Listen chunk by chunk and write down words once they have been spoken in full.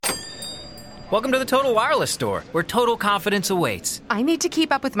Welcome to the Total Wireless store, where total confidence awaits. I need to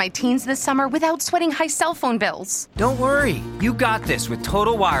keep up with my teens this summer without sweating high cell phone bills. Don't worry, you got this with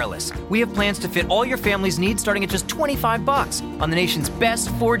Total Wireless. We have plans to fit all your family's needs starting at just $25 on the nation's best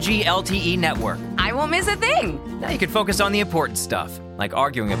 4G LTE network. I won't miss a thing. Now you can focus on the important stuff, like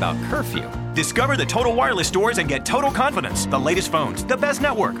arguing about curfew. Discover the Total Wireless stores and get total confidence. The latest phones, the best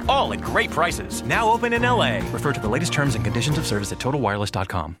network, all at great prices. Now open in LA. Refer to the latest terms and conditions of service at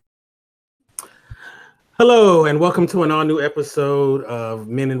totalwireless.com. Hello, and welcome to an all-new episode of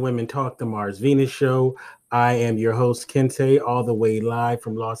Men and Women Talk, the Mars Venus Show. I am your host, Kente, all the way live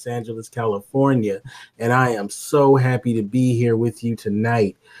from Los Angeles, California, and I am so happy to be here with you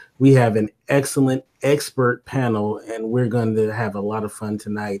tonight. We have an excellent expert panel, and we're going to have a lot of fun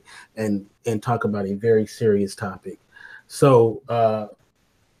tonight and talk about a very serious topic. So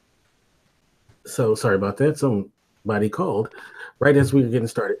sorry about that. Somebody called right as we were getting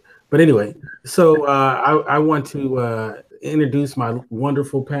started. But anyway, so I want to introduce my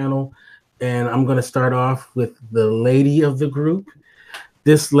wonderful panel, and I'm going to start off with the lady of the group.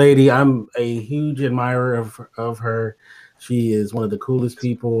 This lady, I'm a huge admirer of her. She is one of the coolest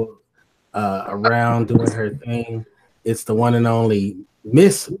people around doing her thing. It's the one and only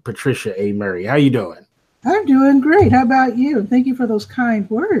Miss Patricia A. Murray. How you doing? I'm doing great. How about you? Thank you for those kind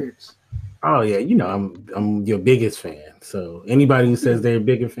words. Oh yeah, you know I'm your biggest fan. So anybody who says they're a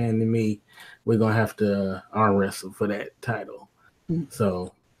bigger fan than me, we're gonna have to arm wrestle for that title.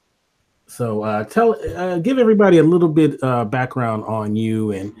 So give everybody a little bit background on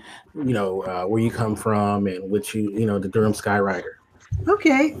you and where you come from and what the Durham Skyrider.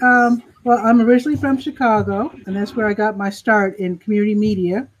 Okay. Well, I'm originally from Chicago, and that's where I got my start in community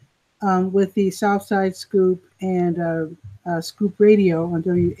media with the Southside Scoop and Scoop Radio on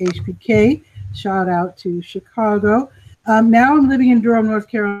WHPK. Shout out to Chicago. Now I'm living in Durham, North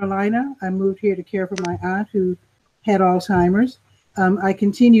Carolina. I moved here to care for my aunt who had Alzheimer's. I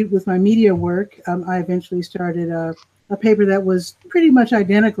continued with my media work. I eventually started a paper that was pretty much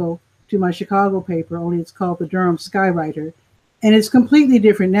identical to my Chicago paper, only it's called the Durham Skyrider. And it's completely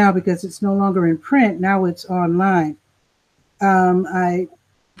different now because it's no longer in print. Now it's online. I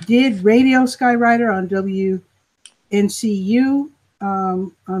did Radio Skyrider on WNCU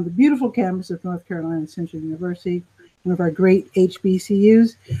on the beautiful campus of North Carolina Central University, one of our great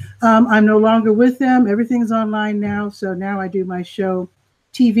HBCUs. I'm no longer with them. Everything's online now. So now I do my show,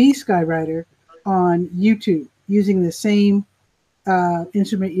 TV Skyrider, on YouTube using the same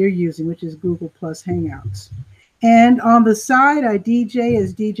instrument you're using, which is Google Plus Hangouts. And on the side, I DJ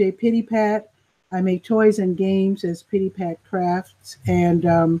as DJ Pitty Pat. I make toys and games as Pitty Pat Crafts. And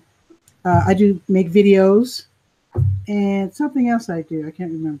I do make videos. And something else I do. I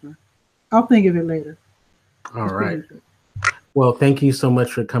can't remember. I'll think of it later. All right. Well, thank you so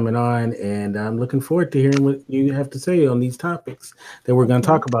much for coming on. And I'm looking forward to hearing what you have to say on these topics that we're going to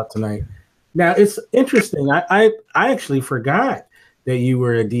talk about tonight. Now, it's interesting. I actually forgot that you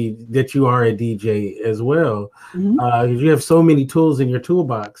are a DJ as well. Mm-hmm. You have so many tools in your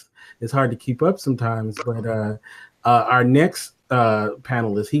toolbox. It's hard to keep up sometimes. But our next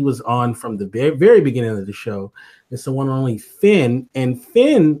panelist, he was on from the very beginning of the show. It's the one and only Finn, and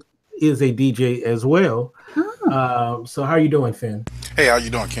Finn is a DJ as well. Oh. So how are you doing, Finn? Hey, how you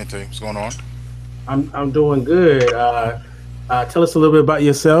doing, Kente? What's going on? I'm doing good. Tell us a little bit about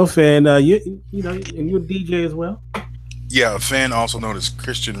yourself, and you're a DJ as well. Yeah, Finn, also known as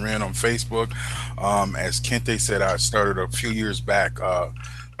Christian Wren on Facebook. As Kente said, I started a few years back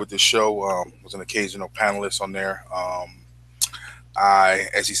with the show. Was an occasional panelist on there.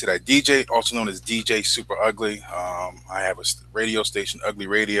 As he said, I DJ, also known as DJ Super Ugly. I have a radio station, Ugly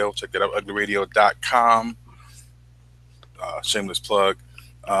Radio. Check that out, uglyradio.com. Shameless plug.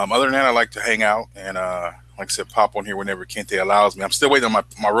 Other than that, I like to hang out and, like I said, pop on here whenever Kente allows me. I'm still waiting on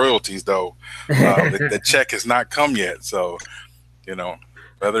my royalties, though. The check has not come yet. So,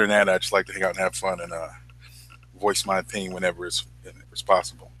 other than that, I just like to hang out and have fun and voice my opinion whenever it's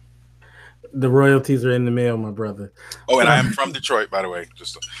possible. The royalties are in the mail, my brother. Oh, and I am from Detroit, by the way.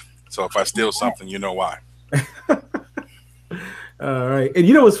 So if I steal something, you know why. All right. And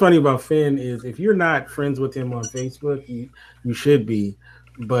you know what's funny about Finn is if you're not friends with him on Facebook, you should be.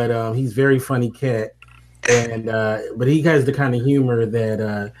 But he's very funny cat. And but he has the kind of humor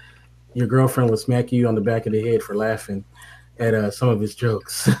that your girlfriend will smack you on the back of the head for laughing at some of his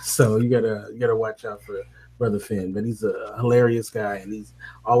jokes. So you gotta watch out for Brother Finn. But he's a hilarious guy, and he's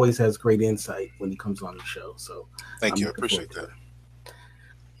always has great insight when he comes on the show. So thank you. I appreciate that.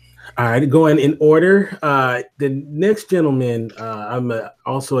 All right, going in order. The next gentleman, I'm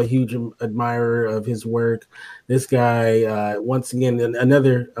also a huge admirer of his work. This guy, once again,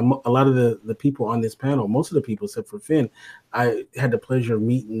 a lot of the people on this panel, most of the people except for Finn, I had the pleasure of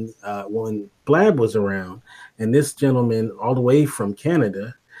meeting when Blab was around. And this gentleman, all the way from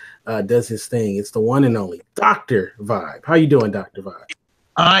Canada, does his thing. It's the one and only Dr. Vibe. How you doing, Dr. Vibe?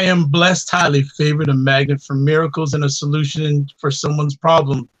 I am blessed, highly favored, a magnet for miracles and a solution for someone's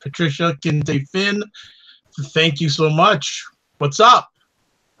problem. Patricia Kinte Finn, thank you so much. What's up?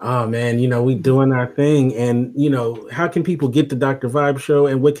 Oh, man, we doing our thing. And, how can people get the Dr. Vibe show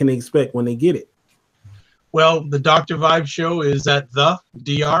and what can they expect when they get it? Well, the Dr. Vibe show is at the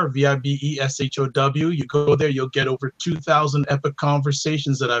DRVIBESHOW. You go there, you'll get over 2,000 epic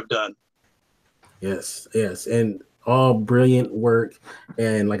conversations that I've done. Yes. And all brilliant work.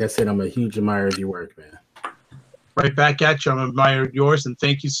 And like I said, I'm a huge admirer of your work, man. Right back at you. I'm an admirer of yours. And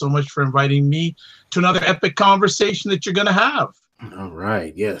thank you so much for inviting me to another epic conversation that you're going to have. All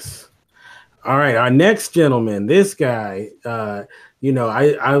right. Yes. All right. Our next gentleman, this guy, I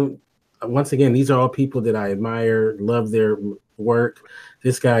once again, these are all people that I admire, love their work.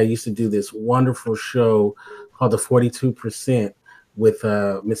 This guy used to do this wonderful show called The 42%. With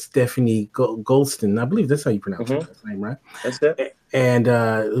Miss Stephanie Goldston. I believe that's how you pronounce her last name, right? That's it. And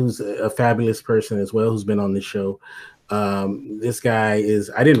who's a fabulous person as well, who's been on the show. This guy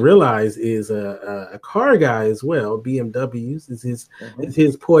I didn't realize is a car guy as well. BMWs is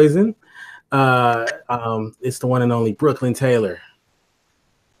his poison. It's the one and only Brooklyn Taylor.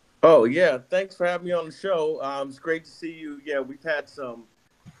 Oh, yeah. Thanks for having me on the show. It's great to see you. Yeah, we've had some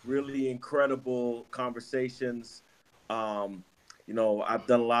really incredible conversations. I've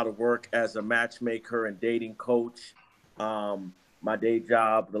done a lot of work as a matchmaker and dating coach. My day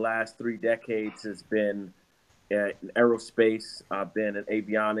job the last 3 decades has been in aerospace. I've been an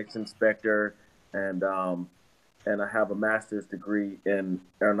avionics inspector, and I have a master's degree in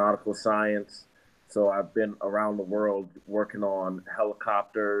aeronautical science. So I've been around the world working on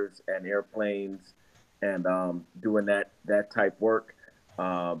helicopters and airplanes and doing that type work.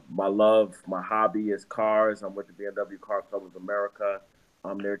 My hobby is cars. I'm with the BMW Car Club of America.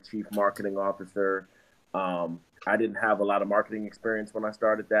 I'm their chief marketing officer. I didn't have a lot of marketing experience when I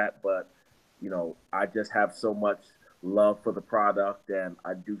started that, but, I just have so much love for the product, and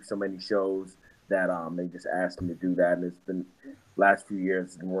I do so many shows that they just asked me to do that. And it's been last few years,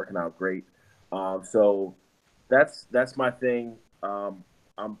 it's been working out great. So that's my thing.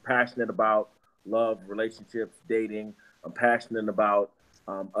 I'm passionate about love, relationships, dating. I'm passionate about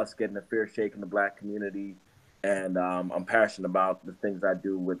us getting a fair shake in the Black community, and I'm passionate about the things I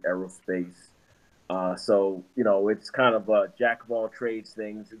do with aerospace. So it's kind of a jack of all trades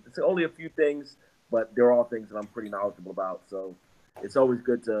things. It's only a few things, but they're all things that I'm pretty knowledgeable about. So it's always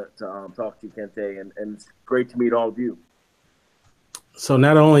good to talk to you, Kente, and it's great to meet all of you. So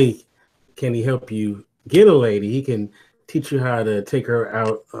not only can he help you get a lady, he can teach you how to take her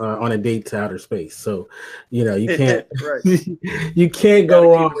out on a date to outer space. So, you can't you can't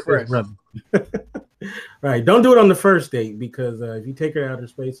go wrong with this brother. Right. Don't do it on the first date, because if you take her to outer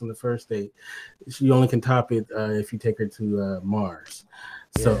space on the first date, you only can top it if you take her to Mars.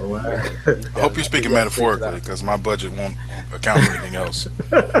 Yeah. So I hope you're speaking metaphorically, because my budget won't account for anything else.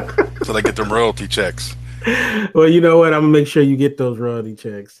 So they get them royalty checks. Well, you know what? I'm gonna make sure you get those royalty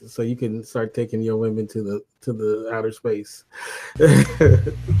checks so you can start taking your women to the outer space.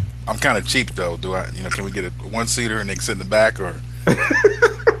 I'm kind of cheap though. Can we get a 1-seater and they can sit in the back, or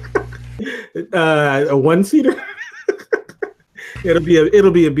a 1-seater? It'll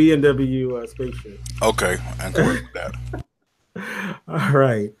be a BMW spaceship. Okay, I can work with that. All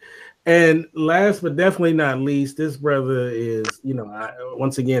right. And last but definitely not least, this brother is,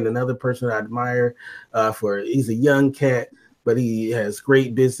 once again, another person I admire he's a young cat, but he has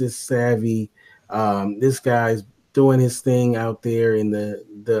great business savvy. This guy's doing his thing out there in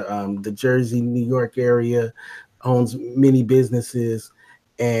the Jersey, New York area, owns many businesses,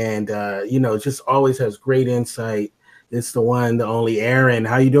 and, just always has great insight. It's the one, the only Aaron.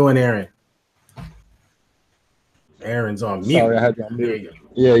 How you doing, Aaron? Aaron's on mute. Sorry, I had you on mute.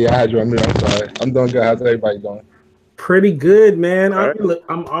 Yeah, I had you on mute. I'm sorry. I'm doing good. How's everybody doing? Pretty good, man.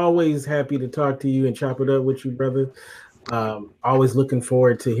 I'm always happy to talk to you and chop it up with you, brother. Always looking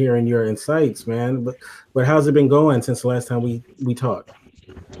forward to hearing your insights, man. But how's it been going since the last time we talked?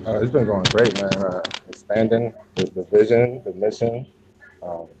 It's been going great, man. Expanding the vision, the mission.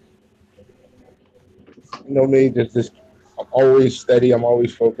 Just I'm always steady. I'm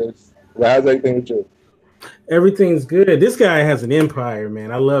always focused. But how's everything with you? Everything's good. This guy has an empire,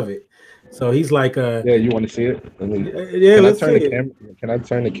 man. I love it. So he's like Yeah, you want to see it? Yeah, can let's I turn see the camera? Can I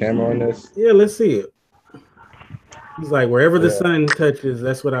turn the camera on this? Yeah, let's see it. He's like, wherever the Yeah. sun touches,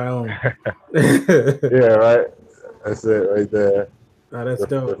 that's what I own. Yeah, right. That's it right there. Oh, that's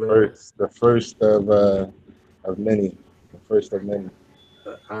dope, man. The first of many. The first of many.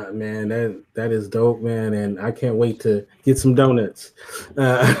 Man, that is dope, man, and I can't wait to get some donuts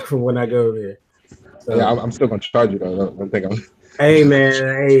from when I go there. So, yeah, I'm still gonna charge you though. Don't think I'm. Hey, man,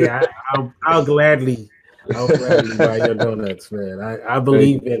 hey, I'll gladly buy your donuts, man. I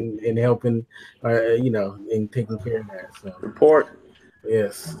believe in helping, in taking care of that. So support.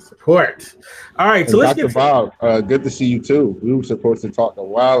 Yes, support. All right, and so let's Dr. get Bob. Good to see you too. We were supposed to talk a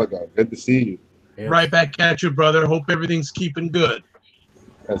while ago. Good to see you. Yes. Right back at you, brother. Hope everything's keeping good.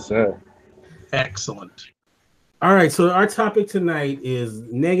 Yes, sir. Excellent. All right, so our topic tonight is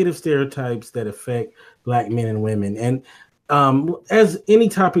negative stereotypes that affect Black men and women. And as any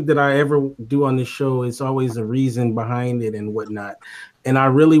topic that I ever do on this show, it's always a reason behind it and whatnot. And I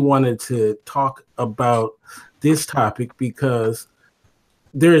really wanted to talk about this topic because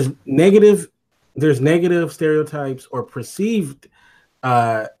there's negative stereotypes or perceived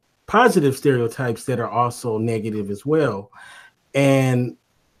positive stereotypes that are also negative as well. And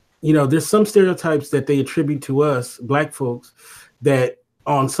there's some stereotypes that they attribute to us, Black folks, that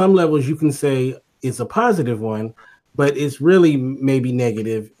on some levels you can say is a positive one, but it's really maybe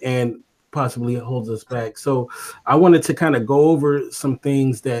negative and possibly holds us back. So I wanted to kind of go over some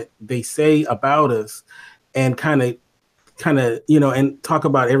things that they say about us and kind of, and talk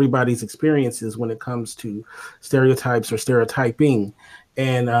about everybody's experiences when it comes to stereotypes or stereotyping.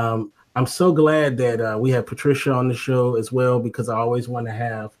 And I'm so glad that we have Patricia on the show as well, because I always want to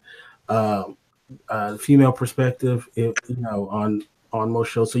have female perspective, on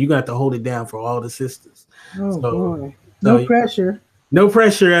most shows. So you got to hold it down for all the sisters. Oh, boy. No pressure. No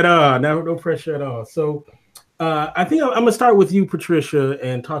pressure at all. No pressure at all. So I think I'm going to start with you, Patricia,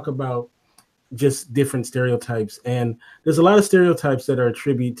 and talk about just different stereotypes. And there's a lot of stereotypes that are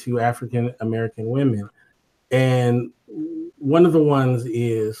attributed to African American women. And one of the ones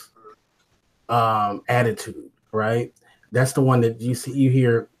is attitude, right? That's the one that you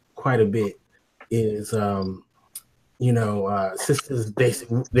hear quite a bit is, sisters,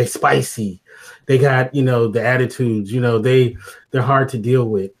 they spicy. They got, the attitudes, they're hard to deal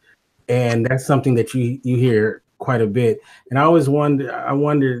with. And that's something that you hear quite a bit. And I always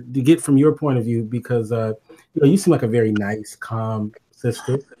wonder to get from your point of view, because, you seem like a very nice, calm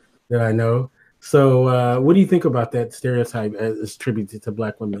sister that I know. So what do you think about that stereotype as attributed to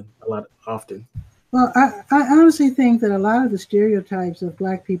Black women often? Well, I honestly think that a lot of the stereotypes of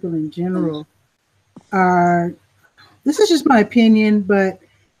Black people in general are, this is just my opinion, but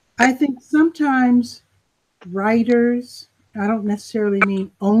I think sometimes writers, I don't necessarily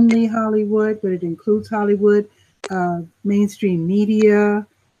mean only Hollywood, but it includes Hollywood, mainstream media,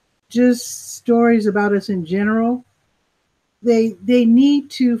 just stories about us in general. They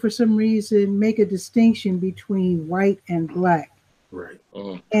need to, for some reason, make a distinction between white and Black. Right.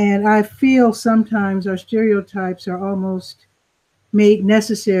 And I feel sometimes our stereotypes are almost made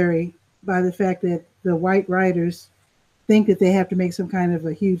necessary by the fact that the white writers think that they have to make some kind of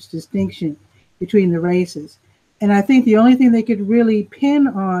a huge distinction between the races. And I think the only thing they could really pin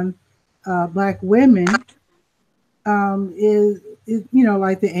on Black women is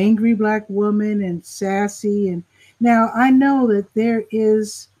like the angry Black woman and sassy. And now I know that there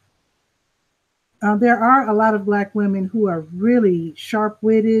are a lot of Black women who are really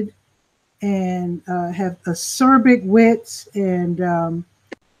sharp-witted and have acerbic wits, and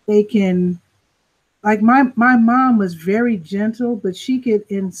they can, like my mom was very gentle, but she could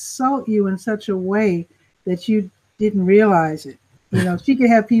insult you in such a way that you didn't realize it. She could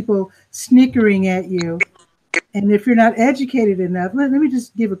have people snickering at you, and if you're not educated enough, let me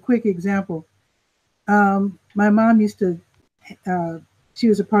just give a quick example. My mom used to, she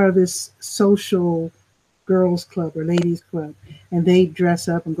was a part of this social girls club or ladies club, and they dress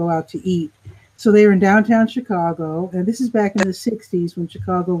up and go out to eat. So they were in downtown Chicago, and this is back in the 60s when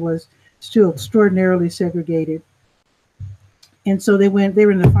Chicago was still extraordinarily segregated. And so they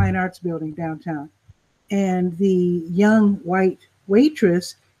were in the Fine Arts Building downtown, and the young white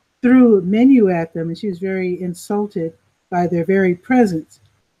waitress threw a menu at them, and she was very insulted by their very presence.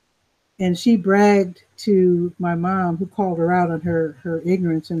 And she bragged to my mom, who called her out on her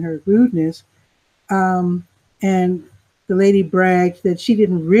ignorance and her rudeness. And the lady bragged that she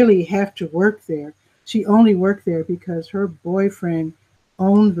didn't really have to work there. She only worked there because her boyfriend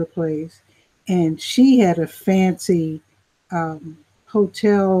owned the place, and she had a fancy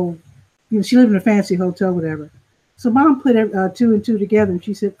hotel. She lived in a fancy hotel, whatever. So mom put 2 and 2 together, and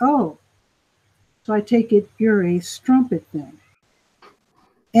she said, "Oh, so I take it you're a strumpet then.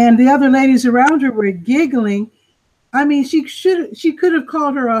 And the other ladies around her were giggling. I mean, she could have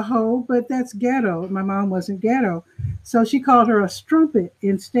called her a hoe, but that's ghetto. My mom wasn't ghetto. So she called her a strumpet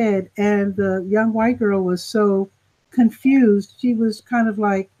instead. And the young white girl was so confused. She was kind of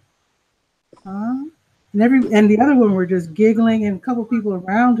like, huh? And the other women were just giggling, and a couple people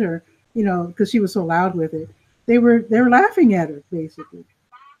around her, you know, because she was so loud with it. They were laughing at her, basically.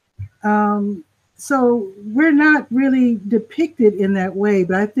 So we're not really depicted in that way,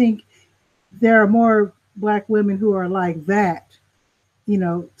 but I think there are more Black women who are like that, you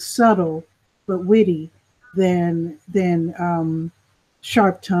know, subtle but witty, than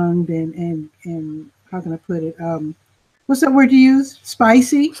sharp-tongued and how can I put it? What's that word you use?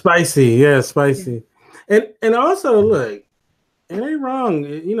 Spicy. Spicy, yeah, spicy. Yeah. And also, look, it ain't wrong.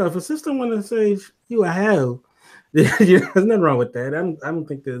 You know, if a sister want to say you a hoe, there's nothing wrong with that. I don't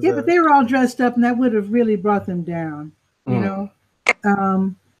think there's. Yeah, but they were all dressed up, and that would have really brought them down. You know.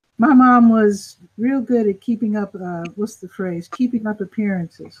 My mom was real good at keeping up, what's the phrase? Keeping up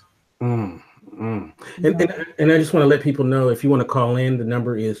appearances. And I just want to let people know, if you want to call in, the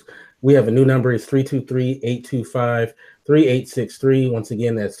number is, we have a new number, is 323-825-3863. Once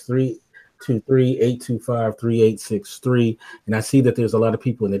again, that's 323-825-3863. And I see that there's a lot of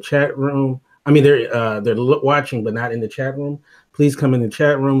people in the chat room. I mean, they're watching, but not in the chat room. Please come in the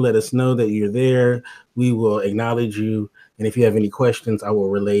chat room. Let us know that you're there. We will acknowledge you. And if you have any questions, I will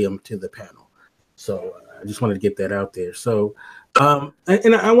relay them to the panel. So I just wanted to get that out there. So,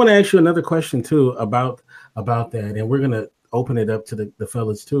 and I want to ask you another question too about that. And we're going to open it up to the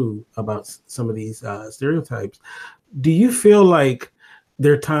fellas too about some of these stereotypes. Do you feel like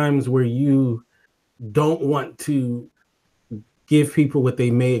there are times where you don't want to give people what they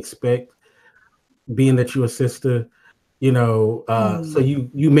may expect, being that you're a sister, you know, so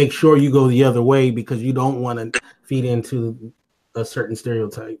you make sure you go the other way because you don't want to feed into a certain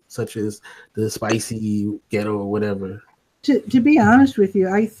stereotype, such as the spicy ghetto or whatever? To be honest with you,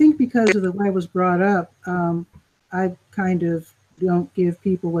 I think because of the way I was brought up, I kind of don't give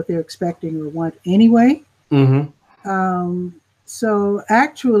people what they're expecting or want anyway. So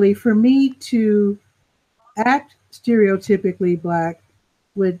actually, for me to act stereotypically Black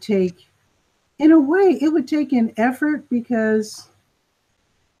would take, in a way, it would take an effort, because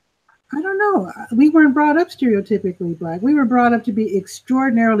I don't know, we weren't brought up stereotypically Black. We were brought up to be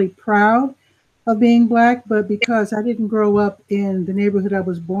extraordinarily proud of being Black, but because I didn't grow up in the neighborhood I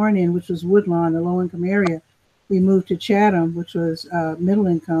was born in, which was Woodlawn, a low-income area, we moved to Chatham, which was middle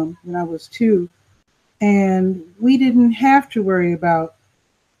income, when I was 2. And we didn't have to worry about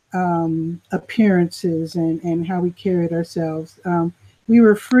appearances and how we carried ourselves. We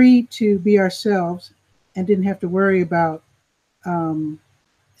were free to be ourselves and didn't have to worry about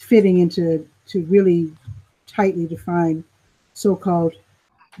fitting into really tightly defined so-called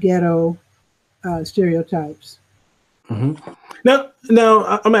ghetto stereotypes. Now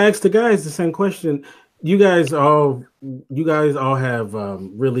I'm gonna ask the guys the same question. You guys all have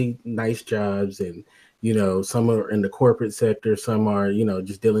really nice jobs, and you know, some are in the corporate sector, some are, you know,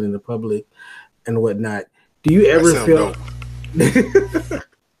 just dealing in the public and whatnot. Do you ever feel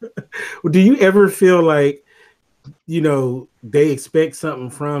do you ever feel like, you know, they expect something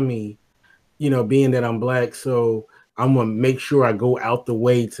from me, you know, being that I'm Black, so I'm gonna make sure I go out the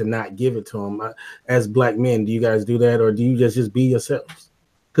way to not give it to them? As Black men, do you guys do that, or do you just be yourselves?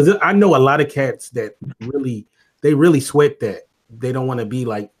 Because I know a lot of cats that really sweat that. They don't want to be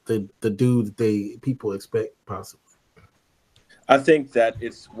like the dude that people expect, possibly. I think that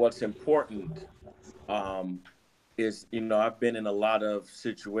it's what's important is, you know, I've been in a lot of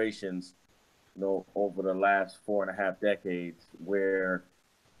situations, you know, over the last 4.5 decades where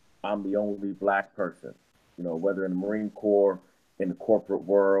I'm the only Black person, you know, whether in the Marine Corps, in the corporate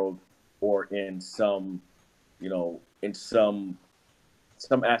world, or in some, you know, in some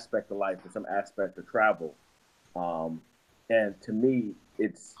aspect of life or some aspect of travel. And to me,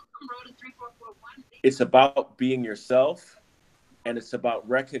 it's about being yourself, and it's about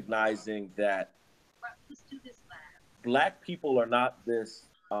recognizing that Black people are not this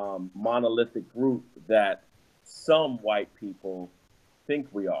monolithic group that some white people think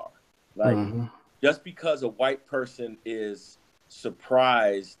we are. Like, just because a white person is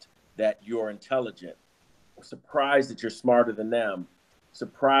surprised that you're intelligent, surprised that you're smarter than them,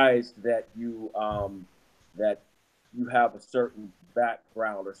 surprised that you have a certain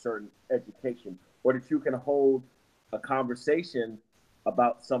background or certain education, or that you can hold a conversation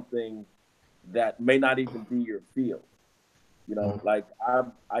about something that may not even be your field. You know, like I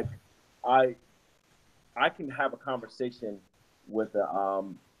can have a conversation with a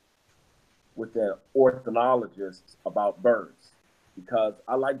with an ornithologist about birds because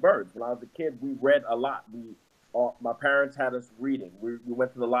I like birds. When I was a kid, we read a lot. My parents had us reading. We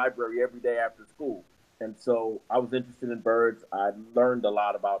went to the library every day after school. And so I was interested in birds. I learned a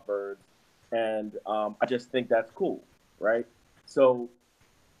lot about birds. And I just think that's cool, right? So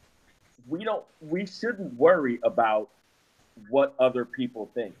we shouldn't worry about what other people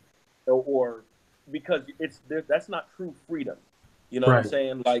think or because that's not true freedom. You know what I'm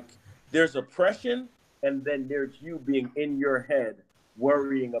saying? Like there's oppression and then there's you being in your head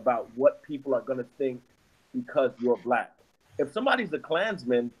worrying about what people are going to think because you're black. If somebody's a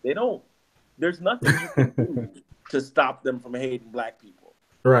Klansman, there's nothing you can do to stop them from hating black people.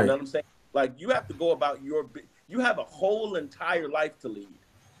 Right. You know what I'm saying? Like you have to go about you have a whole entire life to lead.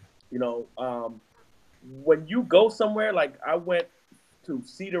 You know, when you go somewhere, like I went to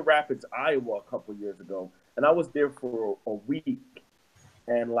Cedar Rapids, Iowa a couple years ago, and I was there for a week,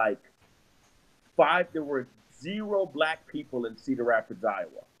 and like there were 0 black people in Cedar Rapids,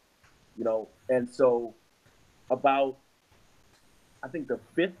 Iowa. You know, and so about, I think the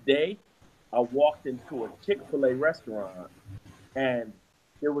 5th day, I walked into a Chick-fil-A restaurant, and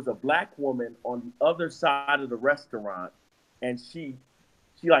there was a black woman on the other side of the restaurant, and she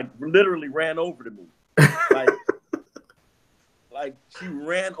like literally ran over to me. Like she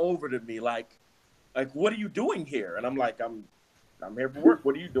ran over to me like, what are you doing here? And I'm like, I'm here for work.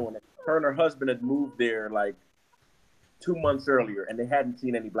 What are you doing? Her and her husband had moved there like 2 months earlier, and they hadn't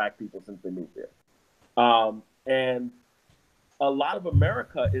seen any black people since they moved there. And a lot of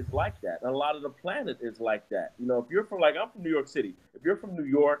America is like that. And a lot of the planet is like that. You know, if you're from, I'm from New York City. If you're from New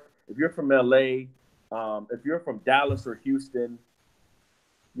York, if you're from LA, if you're from Dallas or Houston,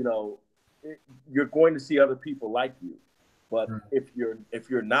 you know, you're going to see other people like you. But if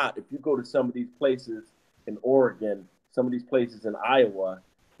you're not, if you go to some of these places in Oregon, some of these places in Iowa,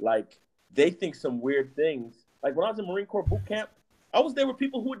 like they think some weird things. Like when I was in Marine Corps boot camp, I was there with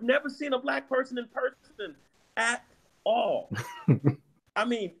people who had never seen a black person in person at all. I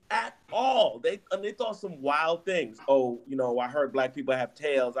mean, at all. They thought some wild things. Oh, you know, I heard black people have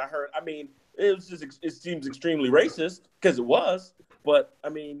tails. It seems extremely racist because it was. But I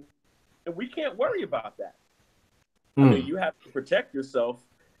mean, we can't worry about that. I mean, you have to protect yourself.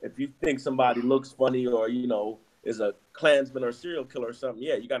 If you think somebody looks funny or, you know, is a Klansman or a serial killer or something,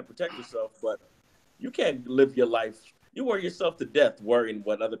 yeah, you got to protect yourself. But you can't live your life. You worry yourself to death worrying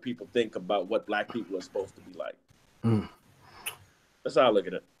what other people think about what black people are supposed to be like. That's how I look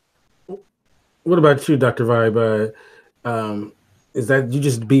at it. What about you, Dr. Vibe? Is that you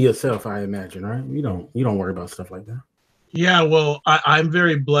just be yourself, I imagine, right? You don't worry about stuff like that. Yeah, well, I'm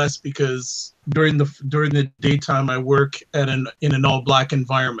very blessed because during the daytime I work in an all black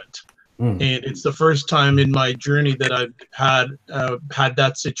environment, and it's the first time in my journey that I've had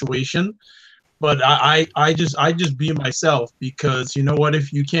that situation. But I just be myself because you know what?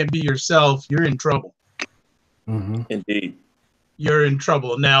 If you can't be yourself, you're in trouble. Indeed, you're in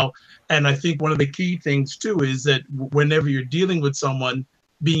trouble now. And I think one of the key things too is that whenever you're dealing with someone,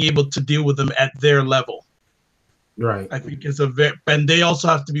 being able to deal with them at their level. Right. I think is and they also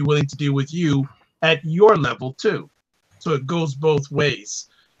have to be willing to deal with you at your level too. So it goes both ways.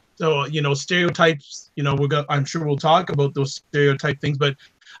 So, you know, stereotypes, you know, I'm sure we'll talk about those stereotype things, but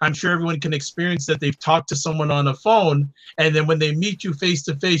I'm sure everyone can experience that they've talked to someone on a phone and then when they meet you face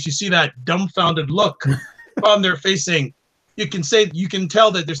to face, you see that dumbfounded look on their face saying, you can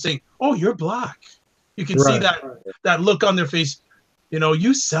tell that they're saying, oh, you're black. You can see that look on their face, you know,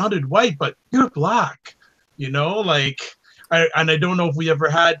 you sounded white, but you're black. You know, like, I don't know if we ever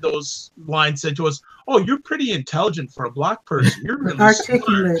had those lines said to us, oh, you're pretty intelligent for a black person. You're really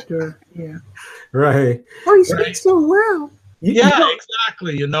articulate, or, yeah. Right. Oh, you speak so well. Yeah,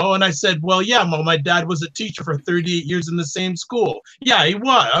 exactly. You know, and I said, well, yeah, my dad was a teacher for 38 years in the same school. Yeah, he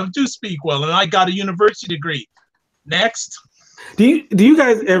was. I do speak well, and I got a university degree. Next. Do you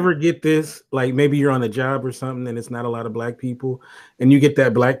guys ever get this? Like maybe you're on a job or something, and it's not a lot of black people, and you get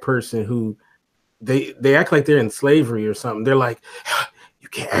that black person who they act like they're in slavery or something. They're like, you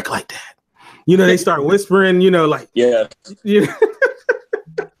can't act like that. You know, they start whispering, you know, like, yeah.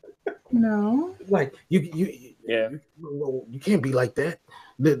 No. Like, you can't be like that.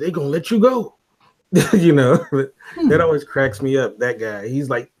 They're going to let you go. You know, that always cracks me up, that guy. He's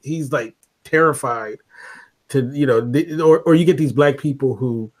like terrified to, you know, or you get these black people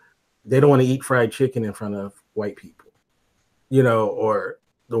who they don't want to eat fried chicken in front of white people, you know, or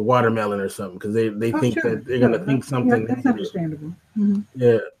the watermelon or something because they think that they're gonna think something. Yeah, that's understandable.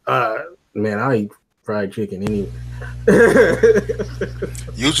 Yeah, man, I eat fried chicken anyway.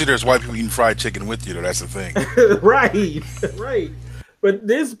 Usually, there's white people eating fried chicken with you, though. That's the thing. Right. But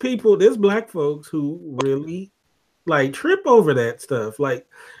there's black folks who really like trip over that stuff. Like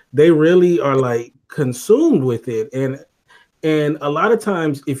they really are like consumed with it. And a lot of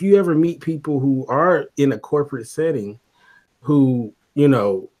times if you ever meet people who are in a corporate setting who,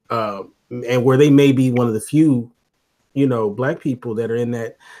 and where they may be one of the few, black people that are in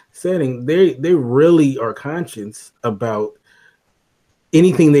that setting, they really are conscious about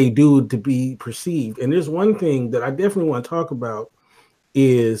anything they do to be perceived. And there's one thing that I definitely want to talk about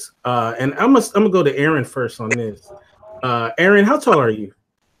is, and I'm gonna go to Aaron first on this. Aaron, how tall are you?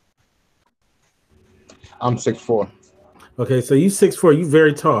 I'm 6'4". Okay, so you 6'4", you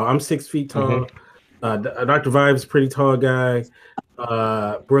very tall. I'm 6 feet tall. Dr. Vibe's pretty tall guy.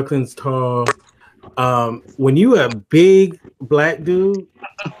 Brooklyn's tall. When you a big black dude,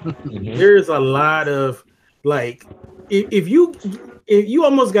 there's a lot of like, if you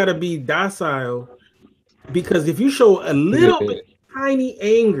almost got to be docile, because if you show a little bit tiny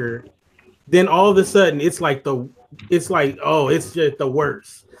anger, then all of a sudden it's just the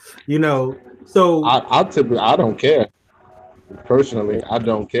worst, So I don't care. Personally, I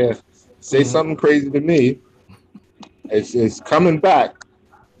don't care. Say something crazy to me, it's coming back,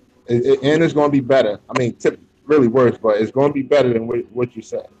 and it's going to be better. I mean, really worse, but it's going to be better than what you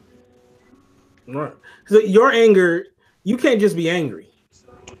said. Right. So your anger, you can't just be angry.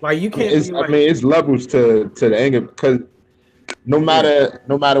 Like you can't. It's levels to the anger, because no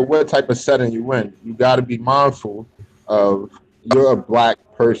matter what type of setting you in, you got to be mindful of you're a black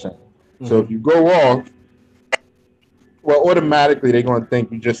person. So if you go off, well, automatically they're going to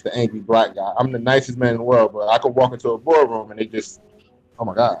think you're just the angry black guy. I'm the nicest man in the world, but I could walk into a boardroom and they just, oh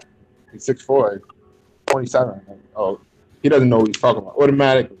my God, he's 6'4", 27. Oh, he doesn't know what he's talking about.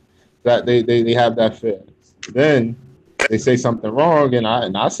 Automatically, that they have that fear. Then they say something wrong, and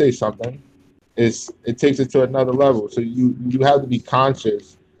I say something. It takes it to another level. So you have to be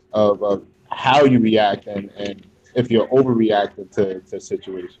conscious of how you react and if you're overreacting to a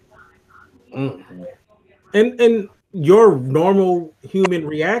situation. And your normal human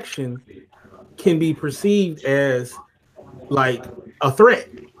reaction can be perceived as like a threat,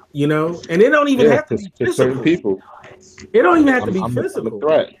 and it don't even have to be physical. Certain people. It don't even have to be physical. I'm a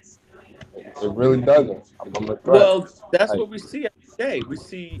threat. It really doesn't. I'm a threat. Well, that's what we see every day. We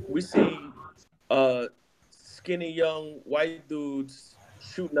see skinny young white dudes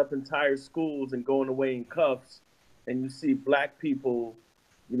shooting up entire schools and going away in cuffs, and you see black people,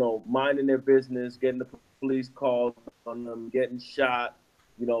 minding their business, getting the police calls on them, getting shot,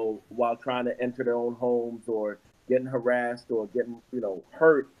 while trying to enter their own homes, or getting harassed, or getting,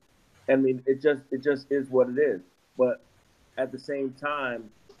 hurt. I mean, it just is what it is. But at the same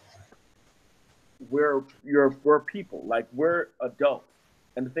time, we're people, like we're adults.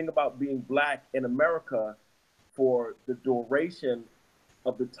 And the thing about being black in America, for the duration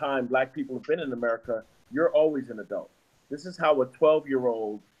of the time black people have been in America, you're always an adult. This is how a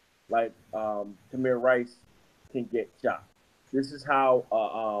 12-year-old like Tamir Rice can get shot. This is how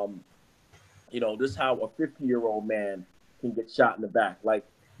this is how a 50-year-old man can get shot in the back. Like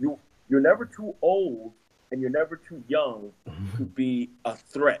you're never too old and you're never too young to be a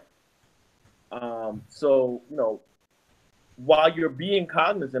threat. So while you're being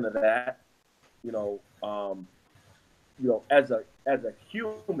cognizant of that, as a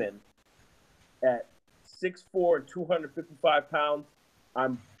human at 6'4" and 255 pounds,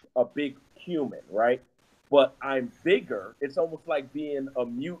 I'm a big human, right? But I'm bigger. It's almost like being a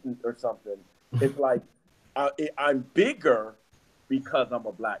mutant or something. It's like I'm bigger because I'm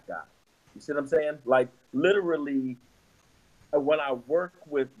a black guy. You see what I'm saying? Like literally, when I work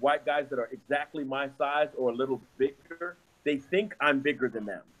with white guys that are exactly my size or a little bigger, they think I'm bigger than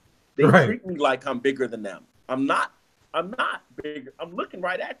them. They treat me like I'm bigger than them. I'm not bigger. I'm looking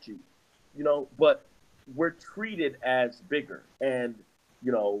right at you, but we're treated as bigger. And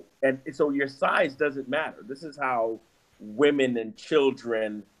so your size doesn't matter. This is how women and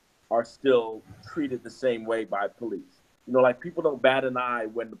children are still treated the same way by police. Like people don't bat an eye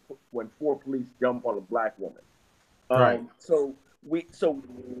when 4 police jump on a black woman. But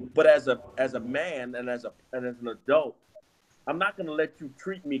as a man and as an adult, I'm not going to let you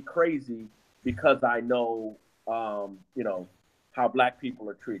treat me crazy because I know how black people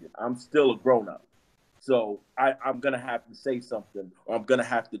are treated. I'm still a grown up. So I'm going to have to say something, or I'm going to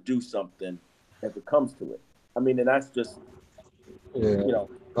have to do something if it comes to it. I mean, and that's just,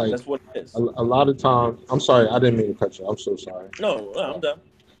 that's what it is. A lot of times, I'm sorry, I didn't mean to cut you. I'm so sorry. No, I'm done.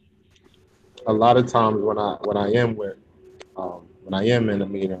 A lot of times when I am in a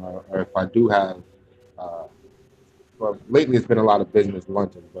meeting, or if I do have, well, lately it's been a lot of business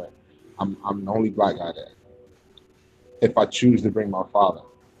luncheons, but I'm the only black guy there. if I choose to bring my father,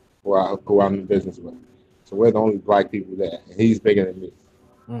 who I'm in business with. So we're the only black people there, and he's bigger than me.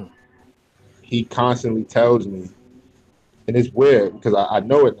 He constantly tells me, and it's weird because I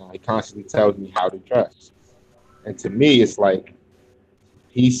know it now. He constantly tells me how to dress, and to me, it's like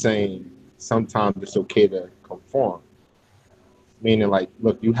he's saying sometimes it's okay to conform, meaning like,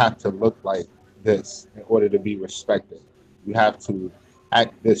 look, you have to look like this in order to be respected. You have to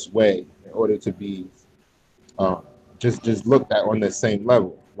act this way in order to be just looked at on the same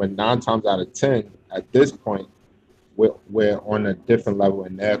level. When 9 times out of 10, at this point, we're on a different level,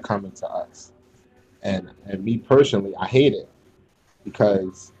 and they're coming to us. And me personally, I hate it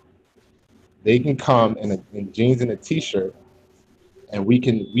because they can come in jeans and a t-shirt, and we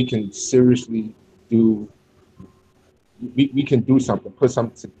can seriously do. We can do something, put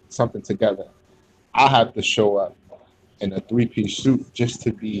something together. I have to show up in a 3-piece suit just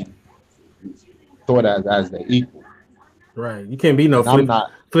to be thought as their equal. Right. You can't be no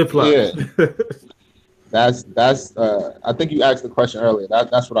flip flops. Yeah. That's. I think you asked the question earlier.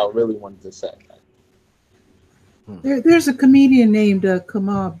 That's what I really wanted to say. There's a comedian named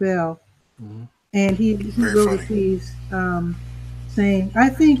Kamal Bell, and he wrote a piece saying, I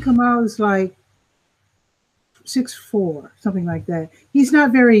think Kamal is like 6'4", something like that. He's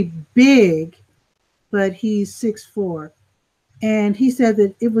not very big, but he's 6'4". And he said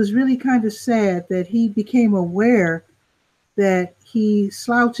that it was really kind of sad that he became aware that he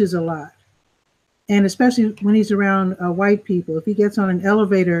slouches a lot. And especially when he's around white people. If he gets on an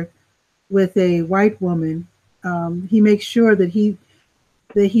elevator with a white woman, he makes sure that he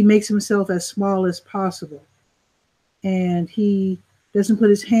makes himself as small as possible. And he doesn't put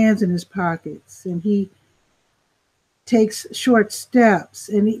his hands in his pockets, and he takes short steps.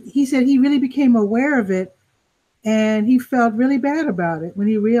 And he said he really became aware of it, and he felt really bad about it when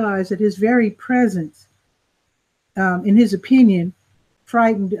he realized that his very presence, in his opinion,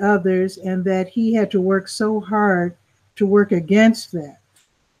 frightened others, and that he had to work so hard to work against that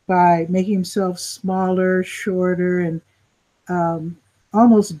by making himself smaller, shorter, and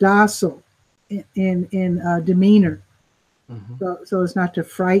almost docile in demeanor. So as not to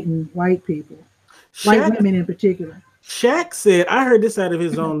frighten white people, white women in particular. Shaq said, I heard this out of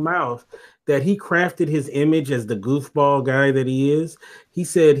his own mouth, that he crafted his image as the goofball guy that he is. He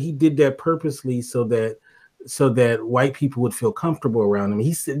said he did that purposely so that white people would feel comfortable around him.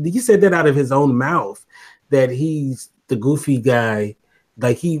 He said that out of his own mouth, that he's the goofy guy.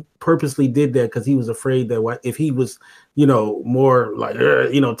 Like he purposely did that because he was afraid that if he was, more like,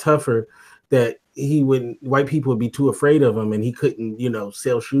 tougher, that white people would be too afraid of him, and he couldn't,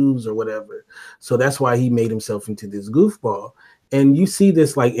 sell shoes or whatever. So that's why he made himself into this goofball. And you see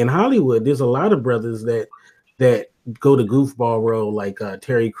this like in Hollywood. There's a lot of brothers that go the goofball role, like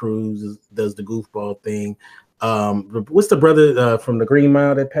Terry Crews does the goofball thing. What's the brother from the Green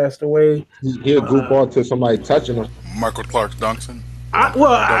Mile that passed away? He a goofball to somebody touching him. Michael Clark Duncan. I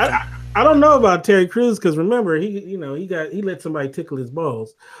don't know about Terry Crews because remember he let somebody tickle his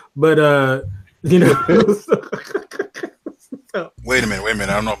balls, but so. Wait a minute.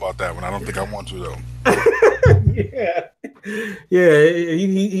 I don't know about that one. I don't think I want to though. Yeah.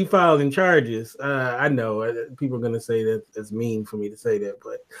 He filed in charges. I know people are gonna say that it's mean for me to say that,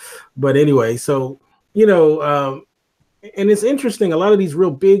 but anyway, so and it's interesting. A lot of these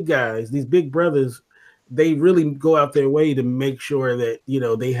real big guys, these big brothers, they really go out their way to make sure that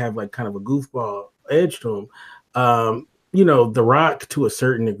they have like kind of a goofball edge to them. The Rock to a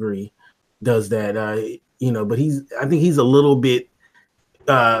certain degree does that. But I think he's a little bit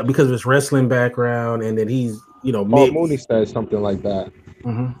because of his wrestling background, and that he's Paul Mooney said something like that.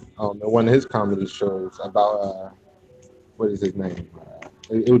 In one of his comedy shows about what is his name?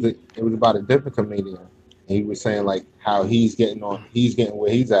 It was about a different comedian, and he was saying like how he's getting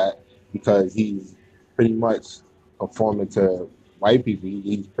where he's at because he's pretty much conforming to white people.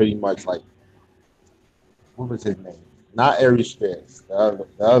 He's pretty much like, what was his name? Not Ari Spears. The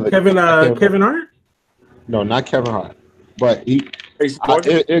other Kevin Hart. No, not Kevin Hart. But it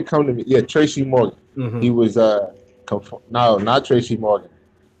come to me. Yeah, Tracy Morgan. He was no, not Tracy Morgan.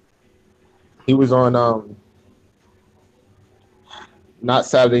 He was on not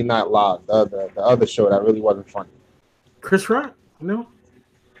Saturday Night Live, the other show that really wasn't funny. Chris Rock? No.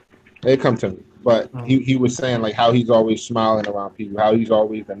 It come to me. But he was saying like how he's always smiling around people, how he's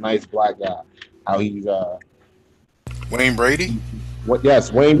always a nice black guy, how he's Wayne Brady?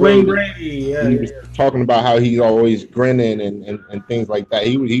 Wayne Brady. Yeah, he was talking about how he's always grinning and things like that.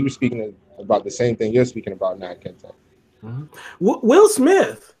 He was speaking about the same thing you're speaking about now, Kente. Will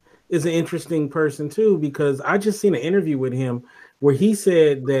Smith is an interesting person too, because I just seen an interview with him where he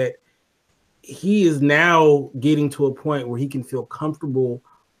said that he is now getting to a point where he can feel comfortable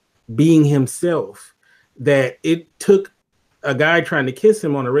being himself. That it took a guy trying to kiss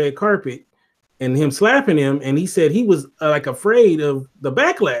him on a red carpet and him slapping him, and he said he was like afraid of the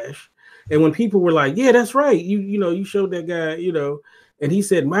backlash. And when people were like, "Yeah, that's right," you showed that guy, and he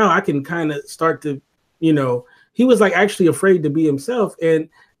said, "Wow, I can kind of start to," he was like actually afraid to be himself. And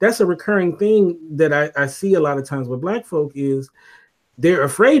that's a recurring thing that I see a lot of times with Black folk is they're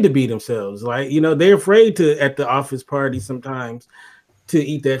afraid to be themselves. Like, they're afraid to at the office party sometimes to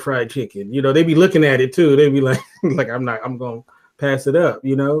eat that fried chicken. They be looking at it too. They be like, I'm going to pass it up,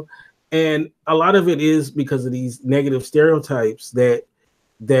 And a lot of it is because of these negative stereotypes that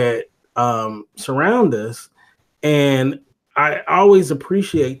surround us. And I always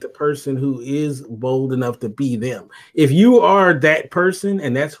appreciate the person who is bold enough to be them. If you are that person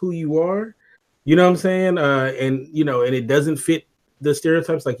and that's who you are, you know what I'm saying? And it doesn't fit the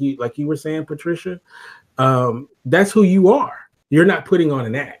stereotypes like you were saying, Patricia. That's who you are. You're not putting on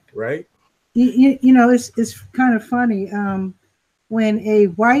an act, right? It's kind of funny. When a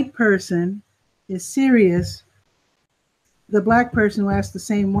white person is serious, the Black person who acts the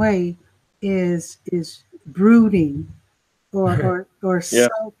same way is brooding or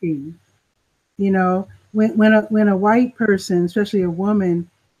sulking. When a white person, especially a woman,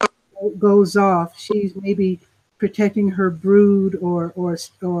 goes off, she's maybe protecting her brood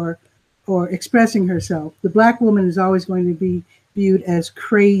or expressing herself. The Black woman is always going to be viewed as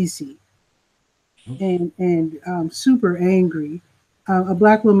crazy and super angry. A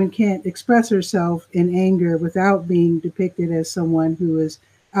Black woman can't express herself in anger without being depicted as someone who is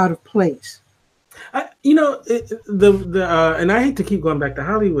out of place. And I hate to keep going back to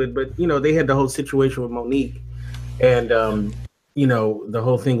Hollywood, but they had the whole situation with Monique, and the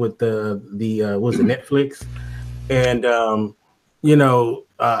whole thing with the was it Netflix, and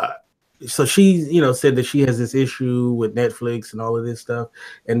so she said that she has this issue with Netflix and all of this stuff,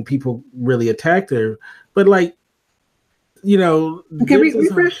 and people really attacked her, but like. Okay,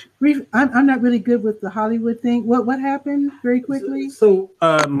 refresh. I'm not really good with the Hollywood thing. What happened very quickly? So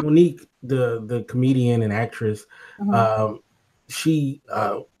Monique, the comedian and actress, she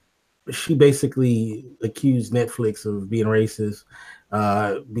basically accused Netflix of being racist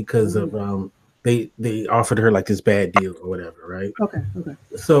because of they offered her like this bad deal or whatever, right? Okay.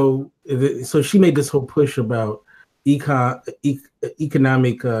 So she made this whole push about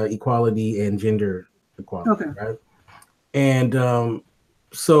economic equality and gender equality, right? And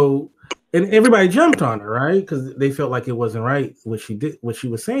so everybody jumped on her, right? Because they felt like it wasn't right what she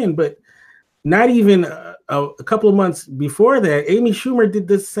was saying. But not even a couple of months before that, Amy Schumer did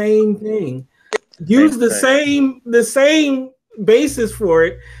the same thing, used the same basis for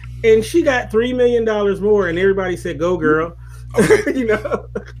it, and she got $3 million more, and everybody said, "Go, girl." Okay.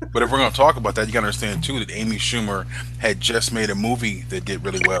 But if we're going to talk about that, you got to understand too that Amy Schumer had just made a movie that did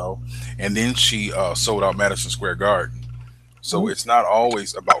really well, and then she sold out Madison Square Garden. So it's not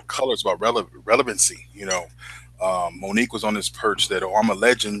always about color; it's about relevancy. Monique was on this perch that, "Oh, I'm a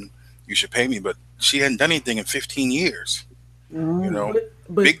legend, you should pay me," but she hadn't done anything in 15 years. But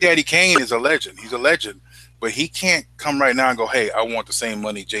Big Daddy Kane is a legend; he's a legend, but he can't come right now and go, "Hey, I want the same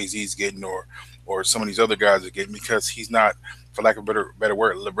money Jay-Z's getting or some of these other guys are getting," because he's not, for lack of a better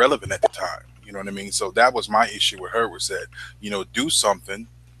word, relevant at the time. You know what I mean? So that was my issue with her, was that do something,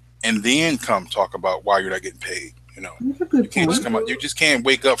 and then come talk about why you're not getting paid. You can't just come out. You just can't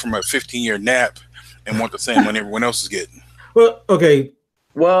wake up from a 15-year nap and want the same money everyone else is getting. Well, okay.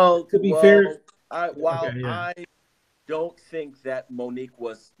 Well, to be fair, I don't think that Monique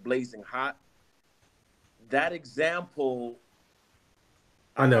was blazing hot. That example,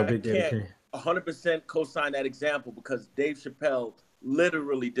 I know, I can't 100% co-sign that example, because Dave Chappelle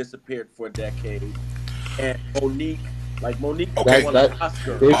literally disappeared for a decade, and Monique okay. won an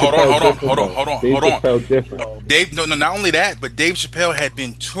Oscar. Hold on. Dave, no, not only that, but Dave Chappelle had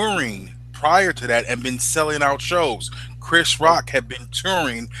been touring prior to that and been selling out shows. Chris Rock had been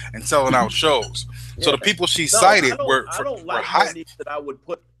touring and selling out shows. So the people she cited were hot. Monique that I would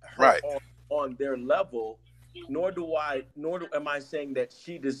put her on their level, nor am I saying that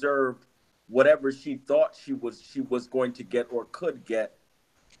she deserved whatever she thought she was going to get or could get.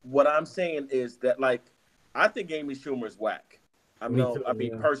 What I'm saying is that, like, I think Amy Schumer is whack. I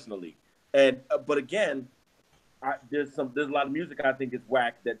mean, personally, and but again, there's a lot of music I think is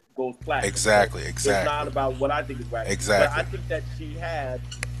whack that goes platinum. Exactly. It's not about what I think is whack. Exactly. But I think that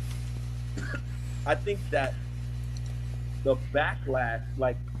I think that the backlash,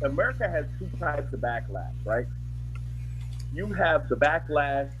 like, America has two types of backlash, right? You have the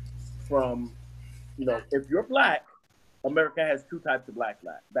backlash from, if you're Black, America has two types of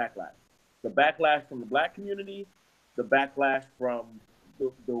backlash. the backlash from the black community, the backlash from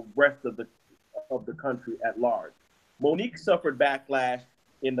the rest of the country at large. Monique suffered backlash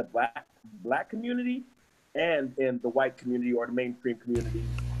in the black community and in the white community or the mainstream community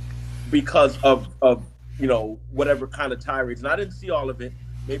because of whatever kind of tirades. And I didn't see all of it.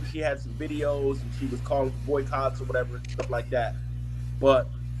 Maybe she had some videos and she was calling for boycotts or whatever, stuff like that. But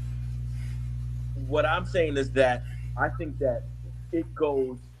what I'm saying is that I think that it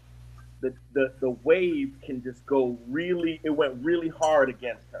goes, the wave can just go it went really hard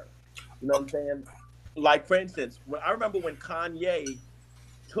against her. You know what I'm saying? Like, for instance, I remember when Kanye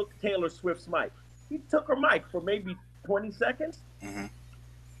took Taylor Swift's mic. He took her mic for maybe 20 seconds,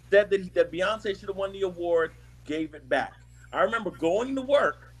 said that Beyonce should have won the award, gave it back. I remember going to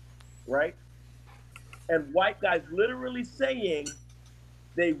work, right? And white guys literally saying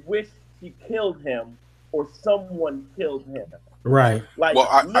they wish she killed him or someone killed him. Right. Like,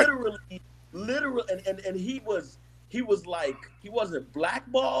 literally, and he was like, he wasn't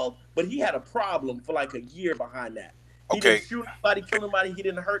blackballed, but he had a problem for like a year behind that. He didn't shoot anybody, kill anybody, he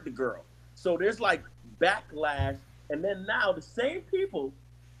didn't hurt the girl. So there's like backlash, and then now the same people,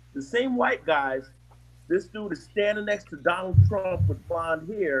 the same white guys, this dude is standing next to Donald Trump with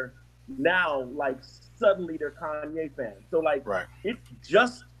blonde hair. Now, like, suddenly they're Kanye fans. So like,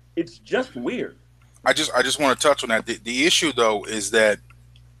 it's just weird. I just want to touch on that. The issue though is that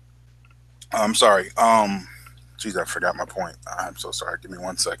I'm sorry. Geez, I forgot my point. I'm so sorry. Give me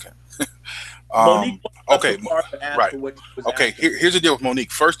 1 second. Okay, right. Okay, here's the deal with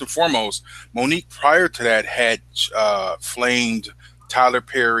Monique. First and foremost, Monique prior to that had flamed Tyler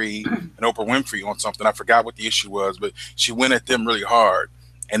Perry and Oprah Winfrey on something. I forgot what the issue was, but she went at them really hard,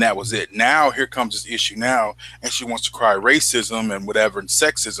 and that was it. Now here comes this issue now, and she wants to cry racism and whatever and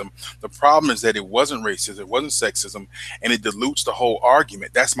sexism. The problem is that it wasn't racism, it wasn't sexism, and it dilutes the whole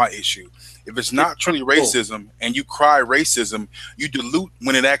argument. That's my issue. If it's not truly racism and you cry racism, you dilute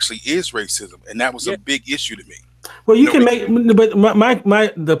when it actually is racism, and that was a big issue to me. Well, you can make, but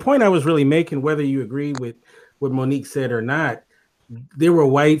the point I was really making, whether you agree with what Monique said or not, there were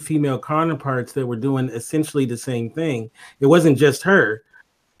white female counterparts that were doing essentially the same thing. It wasn't just her.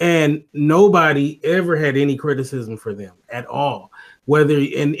 And nobody ever had any criticism for them at all. Whether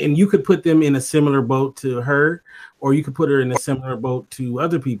and you could put them in a similar boat to her, or you could put her in a similar boat to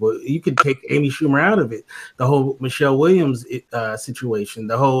other people. You could take Amy Schumer out of it. The whole Michelle Williams situation,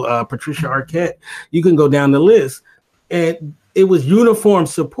 the whole Patricia Arquette. You can go down the list, and it was uniform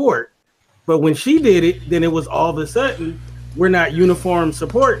support. But when she did it, then it was all of a sudden we're not uniform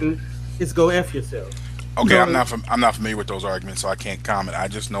supporting. It's go F yourself. Okay, I'm not familiar with those arguments, so I can't comment. I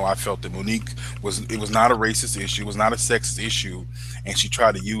just know I felt that Monique was not a racist issue, it was not a sexist issue, and she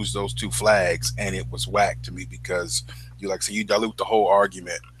tried to use those two flags, and it was whack to me because you dilute the whole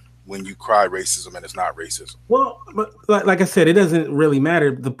argument when you cry racism and it's not racism. Well, but like I said, it doesn't really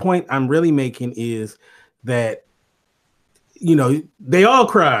matter. The point I'm really making is that they all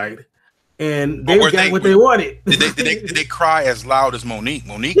cried. And they got what they wanted. Did they cry as loud as Monique?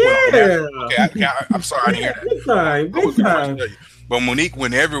 Monique yeah. I'm sorry, I didn't hear that. Big time. But Monique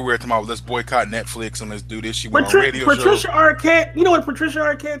went everywhere talking about let's boycott Netflix and let's do this. She went on radio Patricia Arquette, you know what Patricia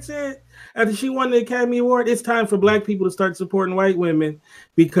Arquette said after she won the Academy Award? It's time for black people to start supporting white women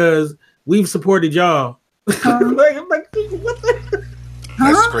because we've supported y'all. What the?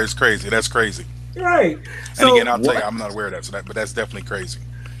 That's crazy. That's crazy. Right. And again, I'll tell you, I'm not aware of that. But that's definitely crazy.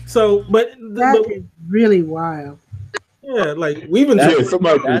 So, but that is really wild. Yeah, like we've been.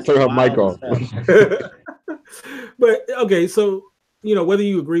 Somebody turn her mic off. But okay, so whether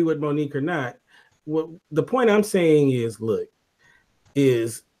you agree with Monique or not, what the point I'm saying is, look,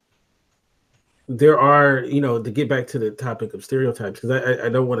 is there are to get back to the topic of stereotypes because I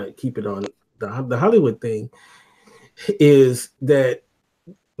don't want to keep it on the Hollywood thing. Is that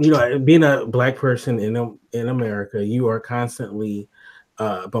being a black person in America, you are constantly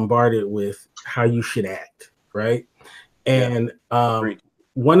bombarded with how you should act, right? And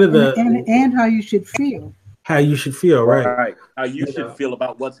one of the and how you should feel. How you should feel, right? How you should feel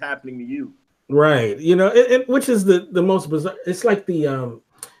about what's happening to you, right? Which is the most bizarre. It's like the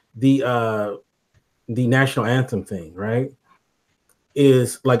national anthem thing, right?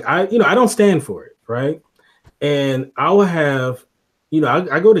 Is like I don't stand for it, right? And I will have,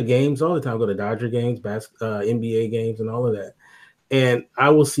 I go to games all the time. I go to Dodger games, NBA games, and all of that. And I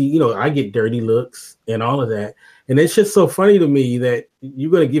will see, I get dirty looks and all of that. And it's just so funny to me that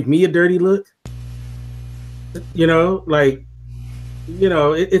you're going to give me a dirty look. It's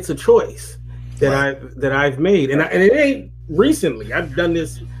a choice that I've made. And it ain't recently. I've done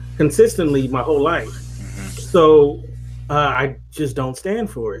this consistently my whole life. So I just don't stand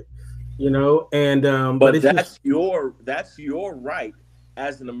for it. you know, and but it's that's your right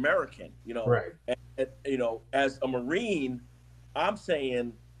as an American, you know. Right. And, you know, as a Marine, I'm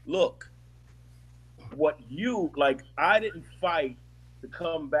saying, look, what you like, I didn't fight to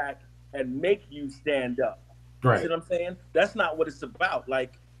come back and make you stand up. Right. You see what I'm saying? That's not what it's about.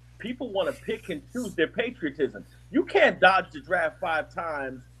 Like, people want to pick and choose their patriotism. You can't dodge the draft 5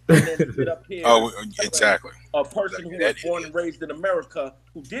 times and then sit up here. Oh, exactly. A person who was born and raised in America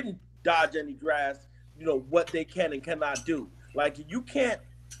who didn't dodge any drafts, you know, what they can and cannot do. Like, you can't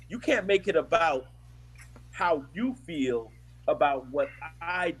make it about how you feel about what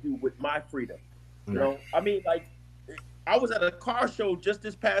I do with my freedom. You know, I mean, like, I was at a car show just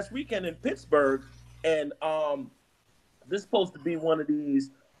this past weekend in Pittsburgh, and this is supposed to be one of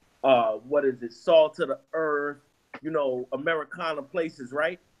these, what is it, salt to the earth, you know, Americana places,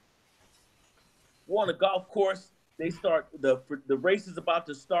 right? We're on a golf course. They start, the race is about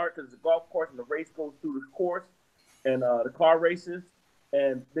to start because it's a golf course, and the race goes through the course, and the car races,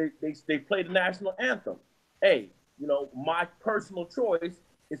 and they play the national anthem. Hey, you know, my personal choice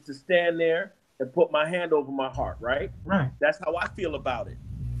is to stand there and put my hand over my heart, right? Right. That's how I feel about it.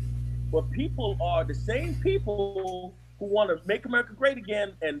 But people are the same people who want to make America great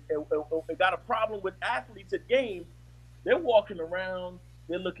again and got a problem with athletes at games. They're walking around,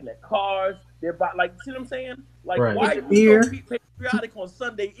 they're looking at cars, they're about, like, see what I'm saying? Like, Right. why are we so patriotic on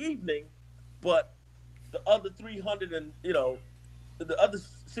Sunday evening, but the other 300 and, you know, the other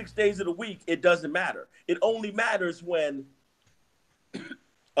 6 days of the week, it doesn't matter. It only matters when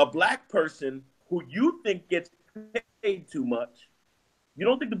a black person who you think gets paid too much, you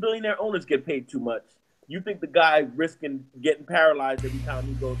don't think the billionaire owners get paid too much. You think the guy risking getting paralyzed every time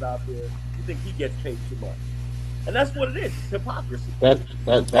he goes out there, you think he gets paid too much. And that's what it is. It's hypocrisy.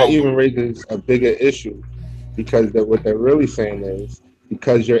 That even raises a bigger issue, because what they're really saying is,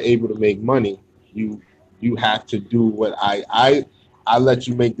 because you're able to make money, you have to do what I let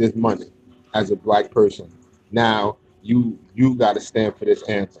you make this money as a black person. Now you got to stand for this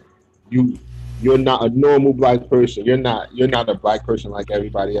anthem. You're not a normal black person. You're not a black person like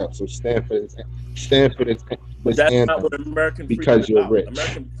everybody else. So stand for this But that's anthem, not what American because freedom is you're about. rich.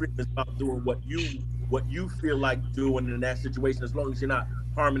 American freedom is about doing what you feel like doing in that situation, as long as you're not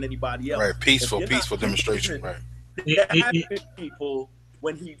harming anybody else. Right, peaceful demonstration. Right. People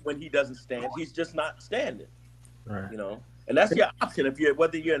when he doesn't stand, he's just not standing. Right. You know, and that's your option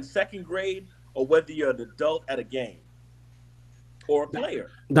whether you're in second grade or whether you're an adult at a game or a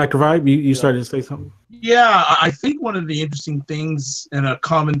player. Dr. Vibe, you started to say something? Yeah, I think one of the interesting things and a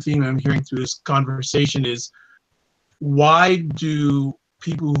common theme I'm hearing through this conversation is, why do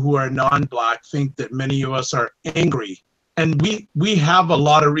people who are non-black think that many of us are angry? And we have a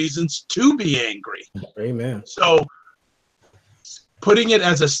lot of reasons to be angry. Amen. So putting it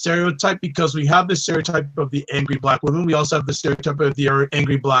as a stereotype, because we have the stereotype of the angry black woman, we also have the stereotype of the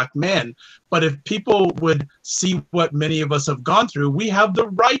angry black man. But if people would see what many of us have gone through, we have the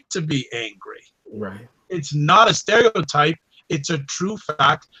right to be angry. Right. It's not a stereotype. It's a true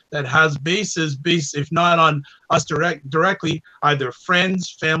fact that has basis, if not on us directly, either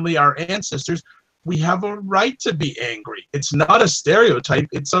friends, family, our ancestors. We have a right to be angry. It's not a stereotype.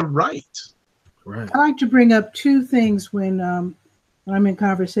 It's a right. Right. I like to bring up 2 things when I'm in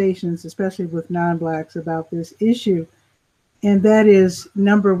conversations, especially with non-blacks, about this issue. And that is,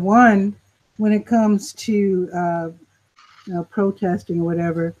 number one, when it comes to protesting or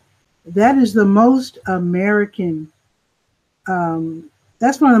whatever, that is the most American.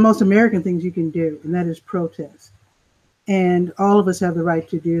 That's one of the most American things you can do, and that is protest. And all of us have the right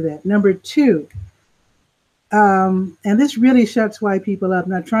to do that. Number 2, and this really shuts white people up,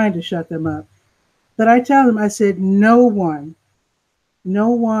 not trying to shut them up, but I tell them, I said, no one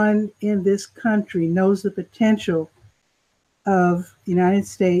in this country knows the potential of the United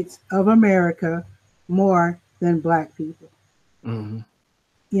States of America more than black people. Mm-hmm.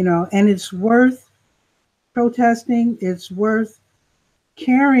 You know, and it's worth protesting. It's worth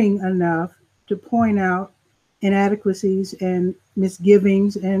caring enough to point out inadequacies and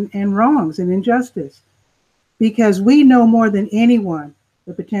misgivings and wrongs and injustice, because we know more than anyone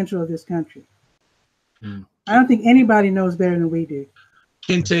the potential of this country. Mm. I don't think anybody knows better than we do.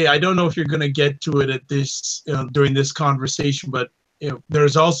 Kente, I don't know if you're going to get to it at this during this conversation, but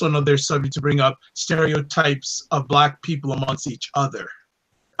there's also another subject to bring up: stereotypes of black people amongst each other.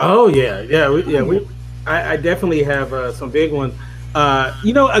 Oh yeah. I definitely have some big ones.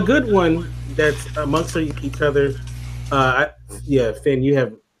 A good one that's amongst each other. Finn, you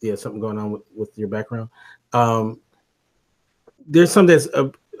have something going on with your background. There's some that's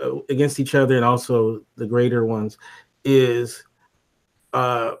against each other, and also the greater ones is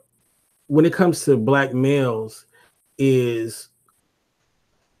when it comes to black males is,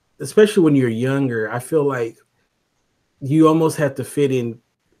 especially when you're younger, I feel like you almost have to fit in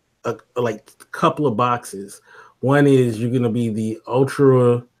a couple of boxes. One is you're going to be the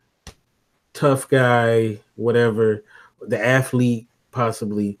ultra tough guy, whatever, the athlete,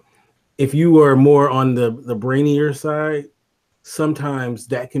 possibly. If you are more on the brainier side, sometimes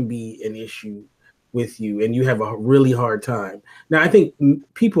that can be an issue with you and you have a really hard time. Now, I think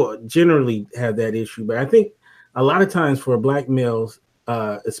people generally have that issue, but I think a lot of times for black males,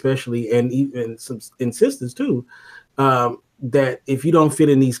 especially, and even some sisters too, that if you don't fit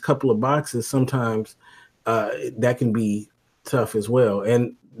in these couple of boxes, sometimes that can be tough as well.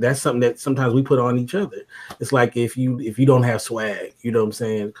 And that's something that sometimes we put on each other. It's like if you don't have swag, you know what I'm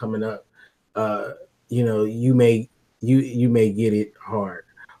saying, coming up, you know, you may get it hard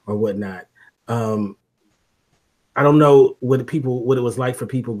or whatnot. I don't know what it was like for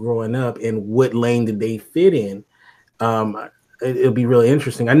people growing up and what lane did they fit in. It'll be really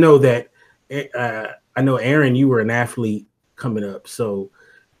interesting. I know that Aaron, you were an athlete coming up, so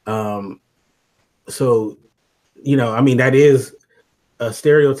you know, I mean, that is a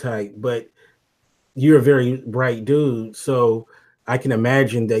stereotype, but you're a very bright dude, so I can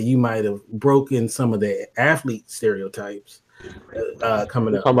imagine that you might have broken some of the athlete stereotypes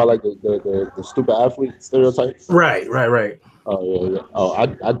coming up. Talking about like the stupid athlete stereotypes? Right. Oh yeah. Oh, I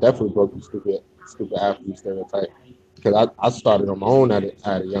definitely broke the stupid athlete stereotype because I started on my own at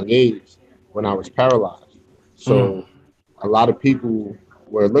a young age when I was paralyzed. So a lot of people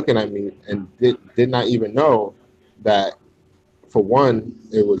were looking at me and did not even know that, for one,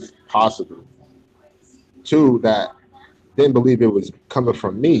 it was possible. Two, that didn't believe it was coming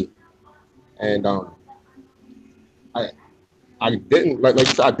from me. And I didn't like I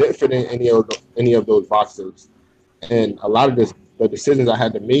said, I didn't fit in any of those boxes. And a lot of the decisions I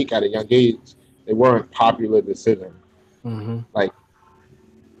had to make at a young age, they weren't popular decisions. Mm-hmm. Like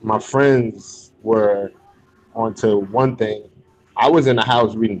my friends were onto one thing. I was in the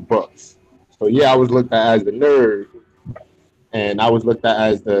house reading books. So yeah, I was looked at as the nerd and I was looked at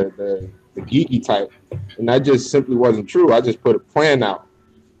as the geeky type. And that just simply wasn't true. I just put a plan out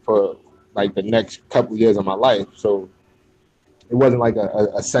for like the next couple of years of my life. So it wasn't like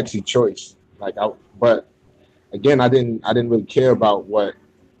a sexy choice. But again, I didn't really care about what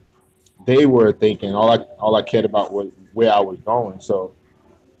they were thinking. All I cared about was where I was going. So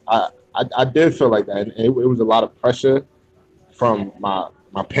I did feel like that, and it was a lot of pressure from my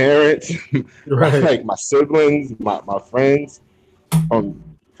parents, right. like my siblings, my friends, from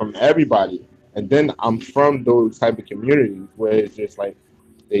everybody. And then I'm from those type of communities where it's just like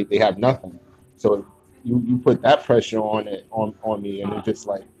they have nothing. So you put that pressure on me, and it's just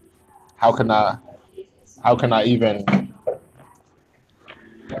like, how can I even?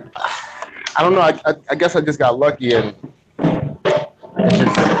 I don't know. I guess I just got lucky, and it's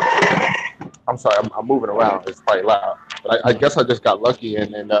just, I'm sorry, I'm moving around. It's probably loud, but I guess I just got lucky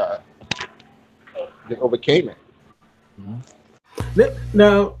and they overcame it.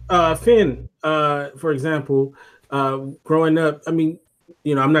 Now, Finn, for example, growing up, I mean,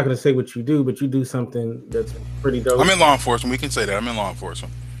 you know, I'm not going to say what you do, but you do something that's pretty dope. I'm in law enforcement. We can say that. I'm in law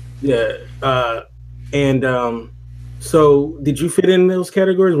enforcement. Yeah. So did you fit in those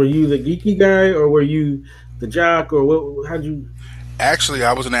categories? Were you the geeky guy or were you the jock or what? How'd you? Actually,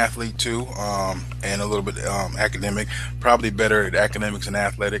 I was an athlete too, and a little bit academic, probably better at academics and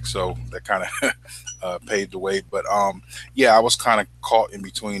athletics. So that kind of paved the way. But yeah, I was kind of caught in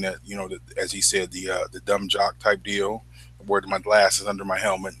between that, you know, as he said, the dumb jock type deal, wearing my glasses under my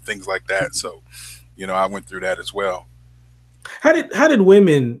helmet and things like that. So, you know, I went through that as well. How did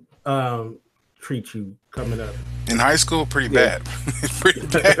women treat you coming up? In high school, pretty bad. Pretty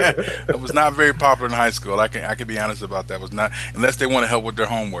bad. It was not very popular in high school. I can be honest about that. It was not, unless they want to help with their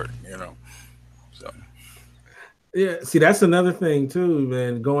homework, you know. So yeah, see, that's another thing too,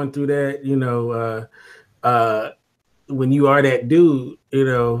 man. Going through that, you know, when you are that dude, you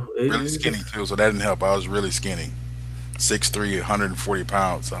know, really skinny too, so that didn't help. I was really skinny, 6'3", 140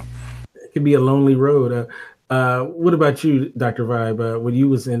 pounds. So it could be a lonely road. What about you, Dr. Vibe? When you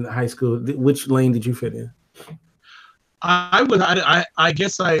was in high school, which lane did you fit in? I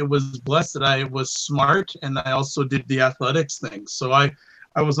guess I was blessed that I was smart, and I also did the athletics thing. So I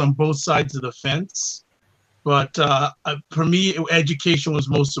was on both sides of the fence. But for me, education was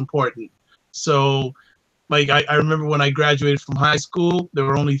most important. So, like, I remember when I graduated from high school, there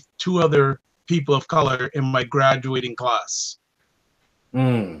were only 2 other people of color in my graduating class.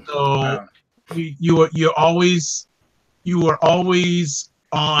 So wow. you were always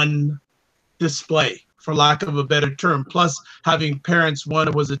on display for lack of a better term. Plus, having parents,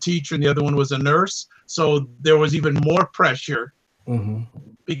 one was a teacher and the other one was a nurse, so there was even more pressure.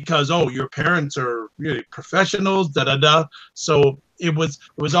 Because your parents are really professionals, So it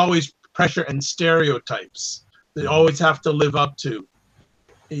was always pressure and stereotypes they always have to live up to.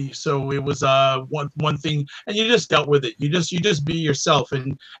 So it was one thing, and you just dealt with it. You just be yourself.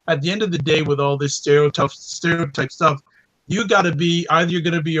 And at the end of the day, with all this stereotype stuff, you got to be either you're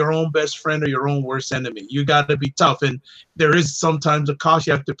going to be your own best friend or your own worst enemy. You got to be tough, and there is sometimes a cost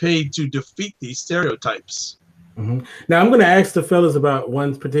you have to pay to defeat these stereotypes. Now I'm going to ask the fellas about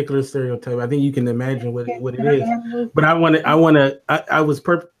one particular stereotype. I think you can imagine what it is, but I was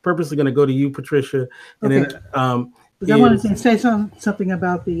purposely going to go to you, Patricia, and then I wanted to say something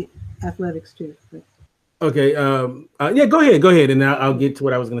about the athletics too. Okay, yeah, go ahead, and I'll get to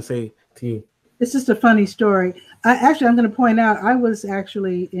what I was going to say to you. It's just a funny story. I'm going to point out I was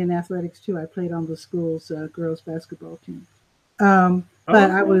actually in athletics too. I played on the school's girls basketball team,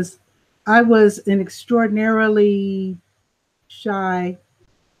 but I was an extraordinarily shy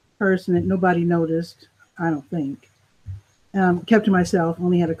person that nobody noticed, I don't think. Kept to myself,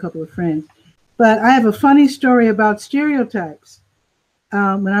 only had a couple of friends. But I have a funny story about stereotypes.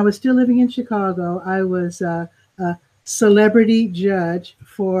 When I was still living in Chicago, I was a celebrity judge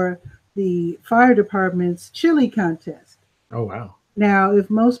for the fire department's chili contest. Oh, wow. Now, if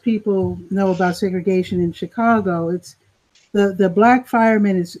most people know about segregation in Chicago, it's the black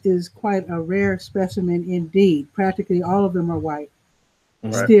fireman is quite a rare specimen indeed. Practically all of them are white.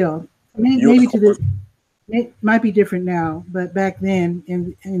 Right. Still, maybe it might be different now, but back then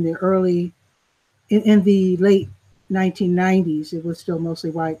in the late 1990s, it was still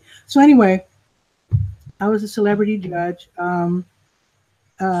mostly white. So anyway, I was a celebrity judge.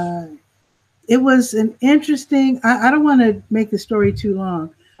 It was an interesting. I don't want to make the story too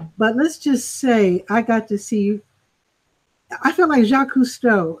long, but let's just say I got to see. I felt like Jacques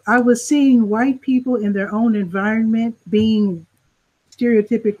Cousteau. I was seeing white people in their own environment being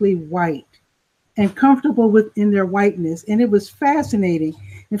stereotypically white and comfortable within their whiteness. And it was fascinating.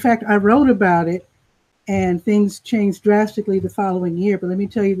 In fact, I wrote about it and things changed drastically the following year. But let me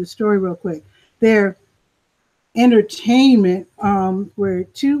tell you the story real quick. Their entertainment were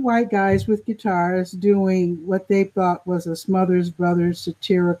two white guys with guitars doing what they thought was a Smothers Brothers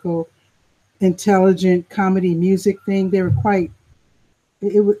satirical intelligent comedy music thing. They were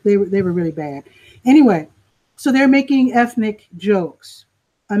they were really bad. Anyway, so they're making ethnic jokes.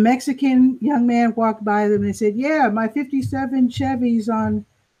 A Mexican young man walked by them and said, "Yeah, my 57 Chevy's on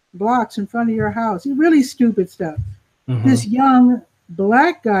blocks in front of your house." Really stupid stuff. This young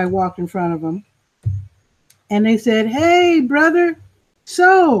black guy walked in front of them and they said, "Hey, brother,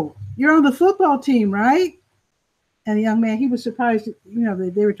 so you're on the football team, right?" And the young man, he was surprised,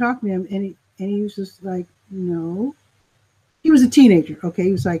 they were talking to him, and he was just like, "No." He was a teenager, okay?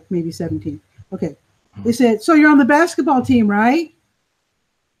 He was like maybe 17. Okay. They said, "So you're on the basketball team, right?"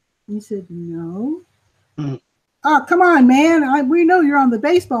 And he said, "No." "Oh, come on, man. We know you're on the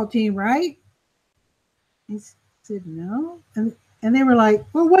baseball team, right?" He said, "No." And they were like,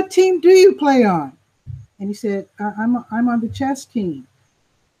 "Well, what team do you play on?" And he said, I'm on the chess team."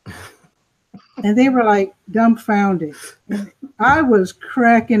 And they were like dumbfounded. And I was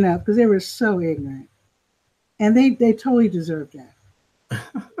cracking up because they were so ignorant. And they totally deserved that.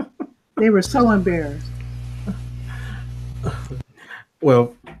 They were so embarrassed.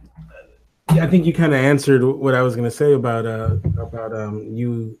 Well, I think you kind of answered what I was going to say about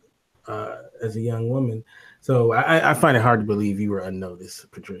you as a young woman. So I find it hard to believe you were unnoticed,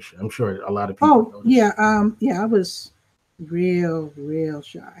 Patricia. I'm sure a lot of people. Oh, yeah. I was real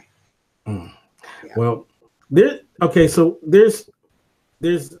shy. Yeah. Well, so there's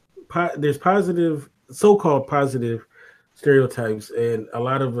positive, so-called positive stereotypes, and a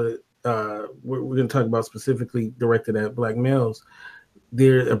lot of it we're going to talk about specifically directed at Black males.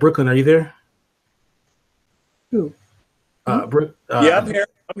 Brooklyn, are you there? Who? Yeah, I'm here.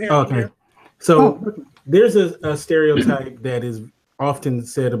 Okay. So there's a stereotype that is often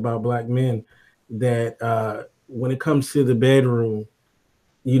said about Black men that when it comes to the bedroom,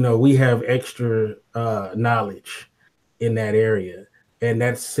 we have extra knowledge in that area, and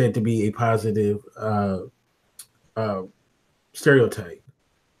that's said to be a positive stereotype.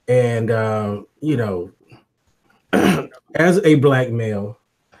 And as a Black male,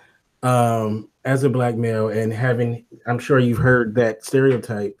 and having, I'm sure you've heard that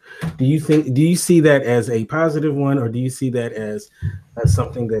stereotype. Do you see that as a positive one, or do you see that as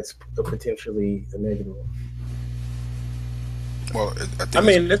something that's potentially a negative one? Well, I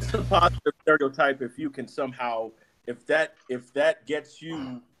mean, it's a positive stereotype if you can somehow, if that gets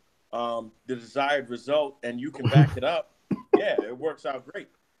you the desired result and you can back it up, yeah, it works out great.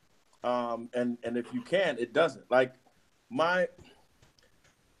 And if you can, it doesn't. Like my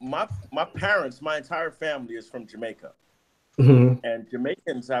parents, my entire family is from Jamaica. Mm-hmm. And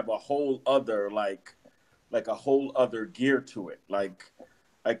Jamaicans have a whole other like a whole other gear to it. Like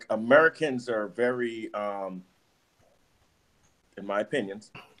Americans are very in my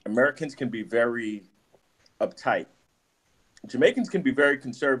opinions, Americans can be very uptight. Jamaicans can be very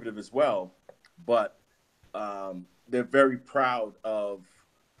conservative as well, but they're very proud of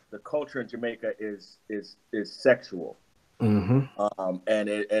the culture in Jamaica is sexual. Mm-hmm.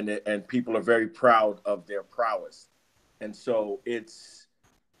 And people are very proud of their prowess. And so it's,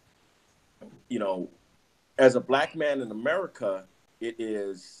 you know, as a black man in America, it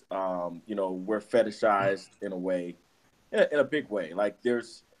is, you know, we're fetishized in a way, in a big way. Like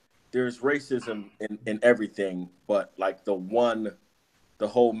there's racism in everything, but like the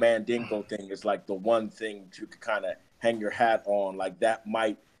whole Mandingo thing is like the one thing that you could kind of hang your hat on. Like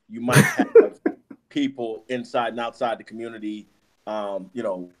you might have people inside and outside the community, you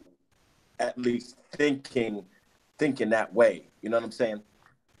know, at least thinking that way. You know what I'm saying?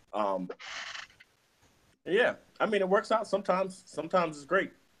 Yeah, I mean, it works out sometimes. Sometimes it's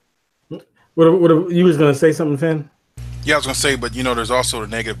great. What you was gonna say something, Finn? Yeah, I was gonna say, but you know, there's also the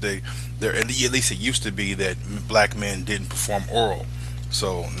negative. There, at least it used to be that black men didn't perform oral.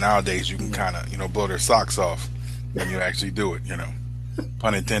 So nowadays, you can kind of, you know, blow their socks off when you actually do it. You know,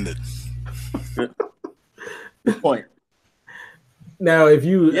 pun intended. Good point. Now, if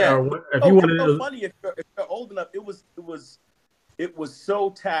you want to, so funny if you're old enough, it was so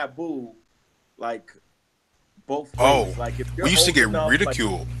taboo, like both ways. Like if you're we used to get enough,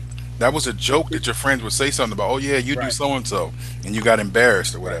 ridiculed. Like, that was a joke that your friends would say something about. Oh yeah, you do so and so, and you got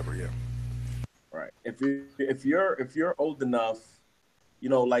embarrassed or whatever. Yeah. Right. If you're old enough, you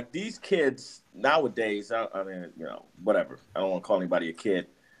know, like these kids nowadays. I mean, you know, whatever. I don't want to call anybody a kid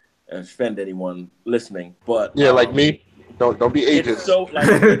and offend anyone listening, but yeah, like me. Don't be ageist. It's so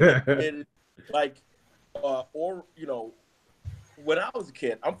like, or you know, when I was a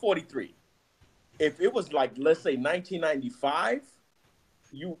kid, I'm 43. If it was like, let's say 1995,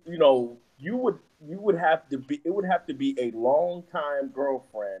 you would have to be. It would have to be a long time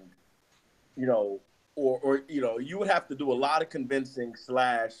girlfriend, you know, or you know, you would have to do a lot of convincing. /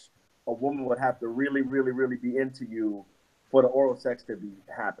 a woman would have to really, really, really be into you for the oral sex to be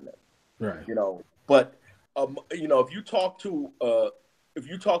happening. Right. You know, but. You know, if you talk to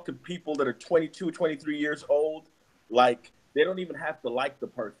people that are 22, 23 years old, like they don't even have to like the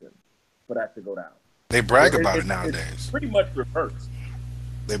person for that to go down. They brag about it nowadays. It's pretty much reversed.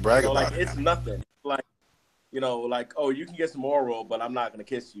 They brag about like, it. It's nothing. Like, you know, like, oh, you can get some oral, but I'm not gonna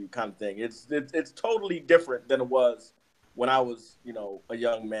kiss you, kind of thing. It's totally different than it was when I was, you know, a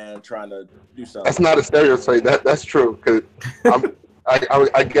young man trying to do something. That's not a stereotype. That's true. Because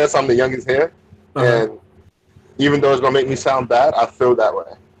I guess I'm the youngest here, and even though it's gonna make me sound bad, I feel that way.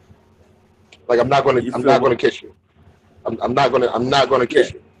 Like I'm not gonna kiss you. I'm not gonna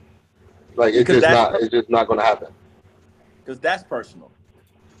kiss you. Like it's just not gonna happen. Because that's personal.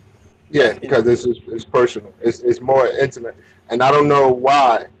 Yeah, because it's personal. It's more intimate, and I don't know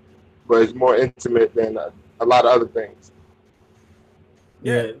why, but it's more intimate than a lot of other things.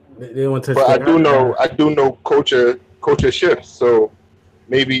 Yeah, they don't want to touch. But I do know culture shifts, so.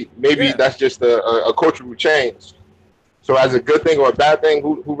 Maybe that's just a cultural change. So as a good thing or a bad thing,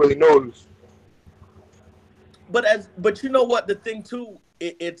 who really knows? But you know what, the thing too,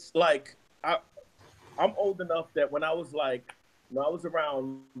 it's like I'm old enough that when I was like, you know, I was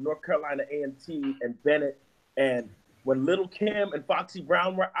around North Carolina A&T and Bennett, and when Little Kim and Foxy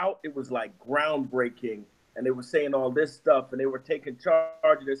Brown were out, it was like groundbreaking, and they were saying all this stuff, and they were taking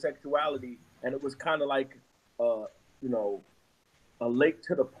charge of their sexuality, and it was kind of like, you know, a late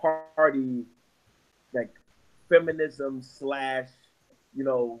to the party, like feminism / you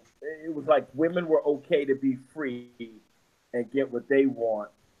know, it was like women were okay to be free and get what they want.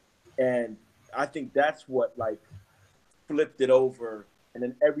 And I think that's what like flipped it over. And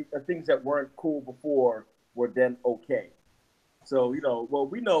then the things that weren't cool before were then okay. So, you know,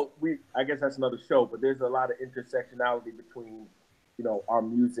 well, I guess that's another show, but there's a lot of intersectionality between, you know, our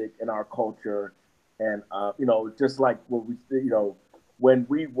music and our culture. And, you know, just like what we, you know, when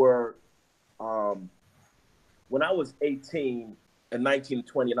we were, when I was 18 and 19 and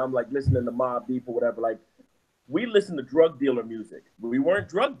 20, and I'm like listening to Mobb Deep or whatever, like we listened to drug dealer music. We weren't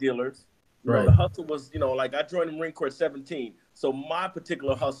drug dealers. You know, the hustle was, you know, like I joined the Marine Corps at 17. So my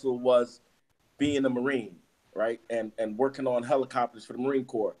particular hustle was being a Marine, right? And working on helicopters for the Marine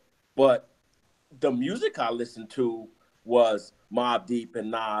Corps. But the music I listened to was Mobb Deep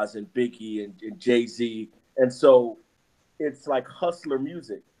and Nas and Biggie and Jay-Z. And so it's like hustler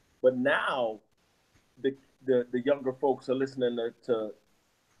music. But now the younger folks are listening to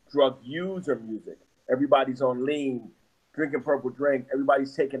drug user music. Everybody's on lean, drinking purple drink.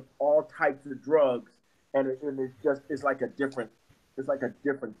 Everybody's taking all types of drugs, and it's like a different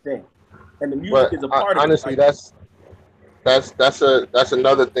thing. And the music is a part of it. Honestly, that's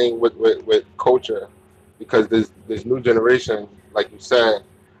another thing with culture, because this new generation, like you said,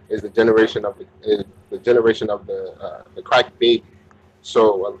 is the generation of the crack baby.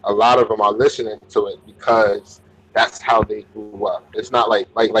 So a lot of them are listening to it because that's how they grew up. It's not like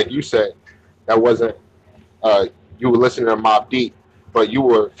you said, that wasn't you were listening to Mobb Deep, but you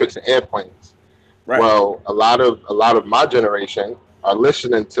were fixing airplanes. Right. Well, a lot of my generation are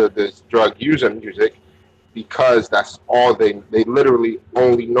listening to this drug user music because that's all they literally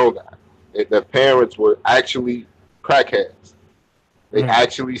only know that. Their parents were actually crackheads. They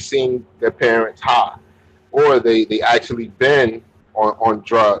actually seen their parents high, or they actually been on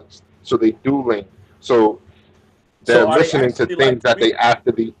drugs, so they do link. So they're listening to things that they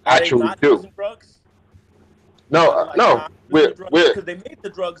actually do. No, because they made the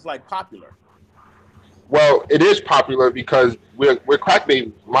drugs like popular. Well, it is popular because we're crack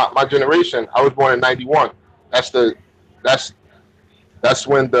babies. My generation, I was born in '91. That's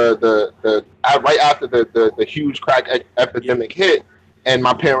when the right after the huge crack epidemic hit, and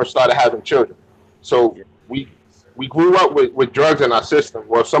my parents started having children. So we grew up with drugs in our system.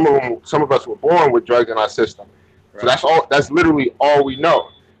 Well, some of us were born with drugs in our system. So that's literally all we know.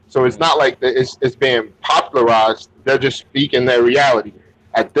 So it's not like it's being popularized. They're just speaking their reality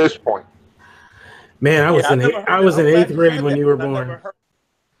at this point. Man, I was in eighth grade when you were born.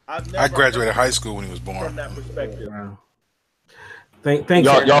 I graduated high school when he was born. From that perspective. Wow. Thanks.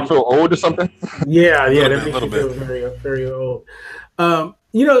 Y'all feel old or something? Yeah, that makes me feel very, very old. It's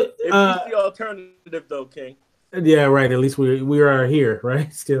the alternative, though, King. Yeah, right. At least we are here,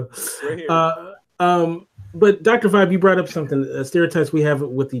 right? Still, we're here. But Dr. Vibe, you brought up something, stereotypes we have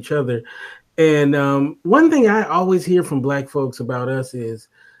with each other, and one thing I always hear from Black folks about us is,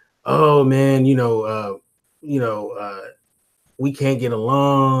 "Oh man, we can't get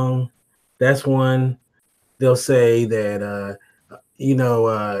along." That's one. They'll say that you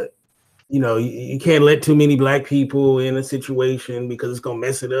can't let too many Black people in a situation because it's gonna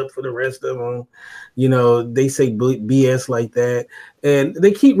mess it up for the rest of them. They say BS like that, and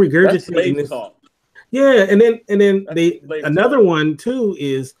they keep regurgitating this. Talk. Yeah, and then another one too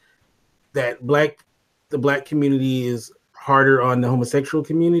is that the Black community is harder on the homosexual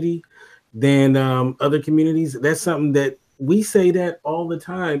community than other communities. That's something that we say that all the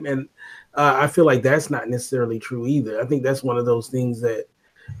time, and I feel like that's not necessarily true either. I think that's one of those things that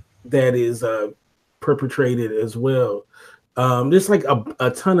is perpetrated as well. There's like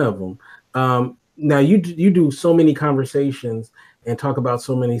a ton of them. Now you do so many conversations and talk about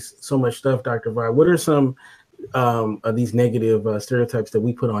so much stuff, Dr. Vibe. What are some of these negative stereotypes that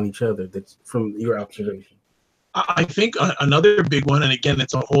we put on each other that's from your observation? I think another big one, and again,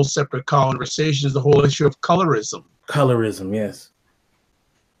 it's a whole separate conversation, is the whole issue of colorism. Colorism, yes.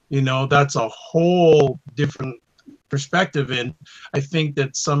 That's a whole different perspective. And I think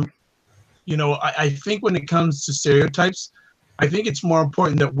that I think when it comes to stereotypes, I think it's more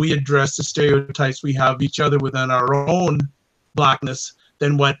important that we address the stereotypes we have each other within our own Blackness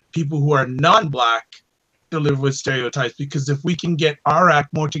than what people who are non-Black deliver with stereotypes. Because if we can get our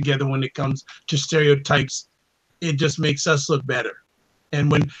act more together when it comes to stereotypes, it just makes us look better. And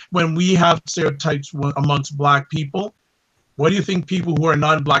when we have stereotypes amongst Black people, what do you think people who are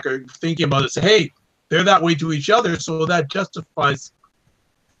non-Black are thinking about it? Say, hey, they're that way to each other, so that justifies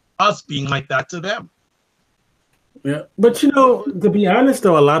us being like that to them. Yeah, but to be honest,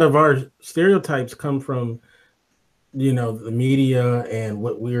 though, a lot of our stereotypes come from, the media and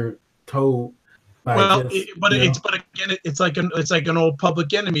what we're told. But again, it's like an old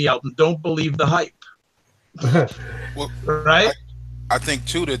Public Enemy album. Don't believe the hype. Well, right. I think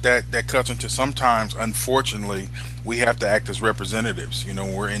too that cuts into, sometimes, unfortunately, we have to act as representatives.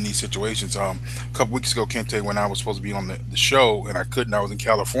 When we're in these situations. A couple weeks ago, Kente, when I was supposed to be on the show and I couldn't, I was in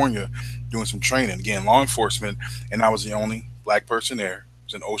California doing some training, again, law enforcement, and I was the only Black person there.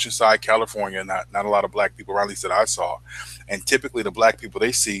 It was in Oceanside, California. Not a lot of Black people around, at least that I saw. And typically, the Black people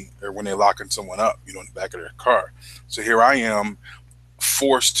they see are when they're locking someone up, in the back of their car. So here I am,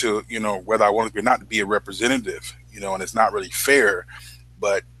 forced to, whether I want to be, not to be a representative, and it's not really fair,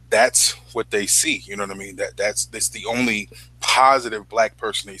 but that's what they see. You know what I mean? That's the only positive Black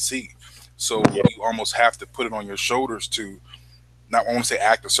person they see. So you almost have to put it on your shoulders to, not, I want to say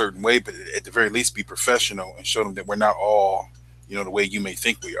act a certain way, but at the very least be professional and show them that we're not all, the way you may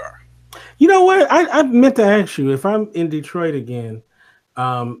think we are. You know what? I meant to ask you, if I'm in Detroit again,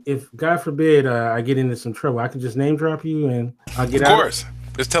 if God forbid I get into some trouble, I can just name drop you and I'll get out. Of course.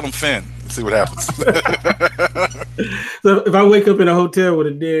 Just tell them Finn. Let's see what happens. So if I wake up in a hotel with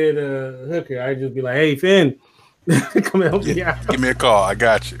a dead hooker, I just be like, "Hey, Finn, come help me out. Give me a call. I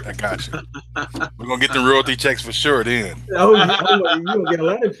got you. We're gonna get the royalty checks for sure. Then you gonna get a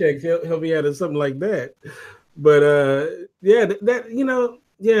lot of checks. Help me out or something like that." But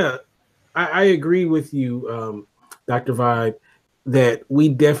I agree with you, Dr. Vibe, that we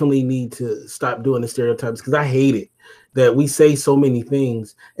definitely need to stop doing the stereotypes, because I hate it that we say so many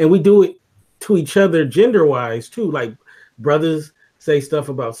things and we do it to each other gender-wise too. Like brothers say stuff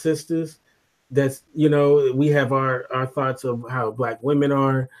about sisters. That's, we have our thoughts of how Black women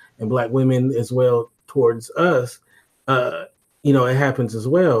are, and Black women as well towards us. It happens as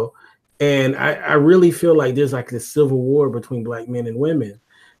well. And I really feel like there's like this civil war between Black men and women.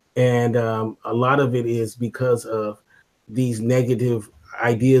 And a lot of it is because of these negative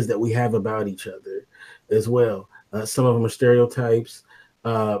ideas that we have about each other as well. Some of them are stereotypes.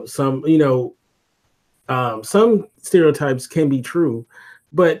 Some stereotypes can be true,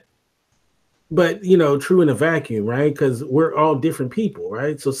 but true in a vacuum, right? Because we're all different people,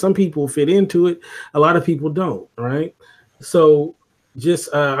 right? So some people fit into it, a lot of people don't, right? So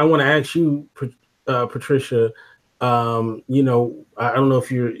just I want to ask you, Patricia. I don't know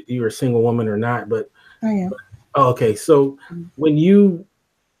if you're a single woman or not, but I am. Okay, so when you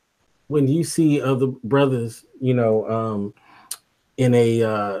see other brothers, in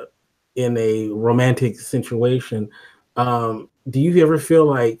a romantic situation, do you ever feel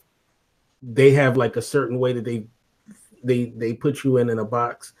like they have like a certain way that they put you in a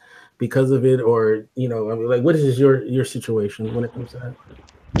box because of it, or what is your situation when it comes to that?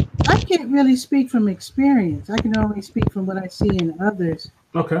 I can't really speak from experience. I can only speak from what I see in others.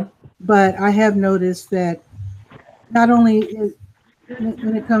 Okay. But I have noticed that not only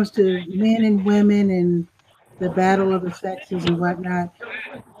when it comes to men and women and the battle of the sexes and whatnot,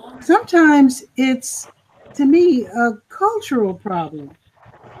 sometimes it's, to me, a cultural problem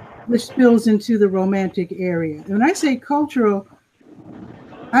which spills into the romantic area. And when I say cultural,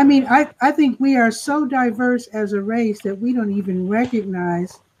 I mean, I think we are so diverse as a race that we don't even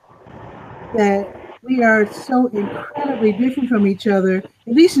recognize that we are so incredibly different from each other,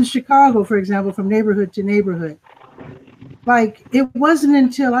 at least in Chicago, for example, from neighborhood to neighborhood. Like, it wasn't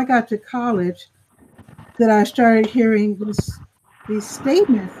until I got to college that I started hearing these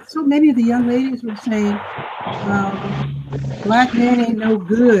statements. So many of the young ladies were saying, Black men ain't no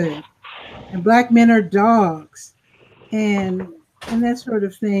good, and Black men are dogs, and that sort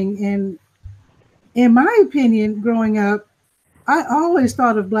of thing. And in my opinion, growing up, I always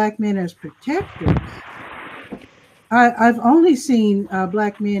thought of Black men as protectors. I've only seen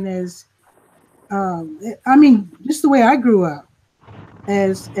Black men as, just the way I grew up,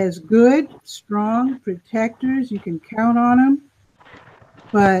 as good, strong protectors. You can count on them.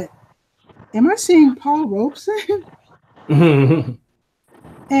 But am I seeing Paul Robeson? And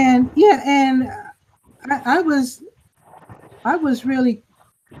I was really,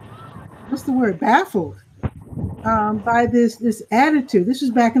 what's the word, baffled by this attitude. This was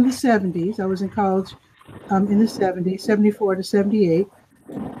back in the 70s. I was in college in the 70s, 74 to 78.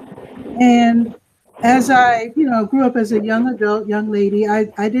 And as I, grew up as a young adult, young lady,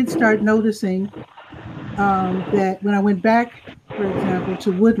 I did start noticing that when I went back, for example,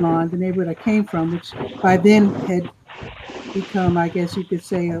 to Woodlawn, the neighborhood I came from, which by then had become, I guess you could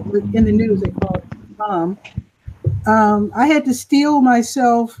say, in the news they call it slum. I had to steel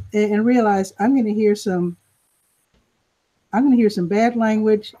myself and realize I'm going to hear some bad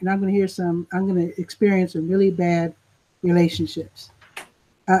language, and I'm going to experience some really bad relationships.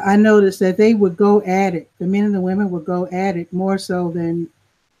 I noticed that they would go at it. The men and the women would go at it more than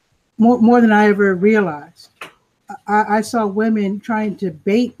I ever realized. I saw women trying to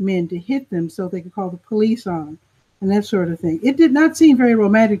bait men to hit them so they could call the police on them and that sort of thing. It did not seem very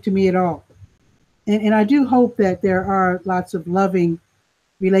romantic to me at all. And I do hope that there are lots of loving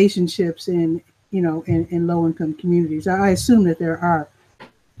relationships in low-income communities. I assume that there are.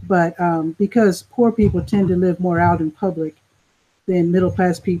 But because poor people tend to live more out in public than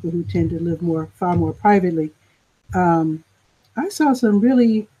middle-class people who tend to live far more privately, I saw some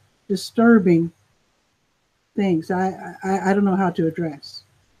really disturbing things I don't know how to address.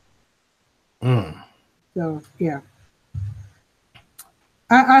 So, yeah.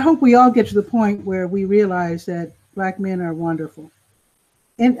 I hope we all get to the point where we realize that Black men are wonderful.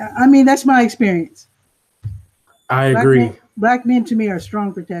 And I mean, that's my experience. I agree. Black men to me are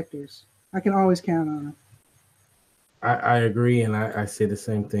strong protectors. I can always count on them. I agree, and I say the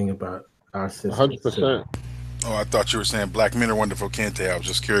same thing about our sisters. 100%. Oh, I thought you were saying black men are wonderful, Kente. I was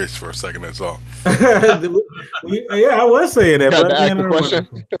just curious for a second. That's all. Yeah, I was saying that. Got to Black ask men the are question.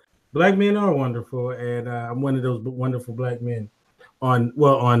 wonderful. Black men are wonderful, and I'm one of those wonderful black men.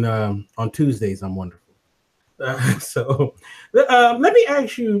 On Tuesdays, I'm wonderful. So let me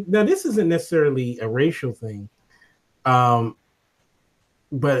ask you. Now, this isn't necessarily a racial thing, but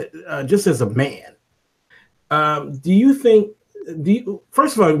just as a man, do you think?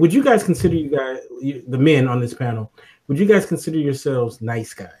 First of all, would you guys consider the men on this panel? Would you guys consider yourselves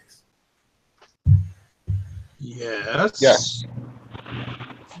nice guys? Yes. Yes.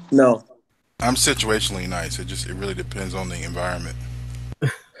 No. I'm situationally nice. It really depends on the environment.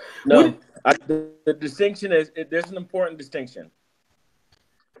 No. The distinction is there's an important distinction.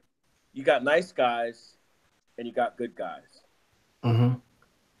 You got nice guys and you got good guys. Mm-hmm.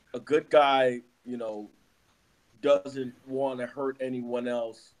 A good guy, doesn't want to hurt anyone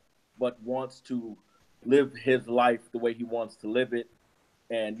else, but wants to live his life the way he wants to live it.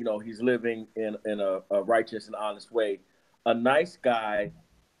 And, he's living in a righteous and honest way. Nice guys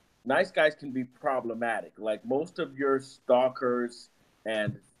can be problematic. Like most of your stalkers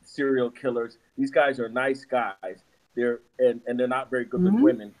and serial killers, these guys are nice guys. They're not very good with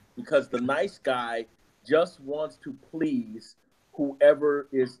women, because the nice guy just wants to please whoever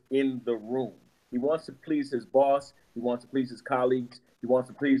is in the room. He wants to please his boss. He wants to please his colleagues. He wants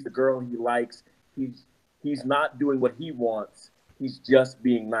to please the girl he likes. He's not doing what he wants. He's just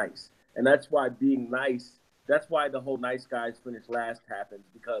being nice. And that's why that's why the whole nice guys finish last happens,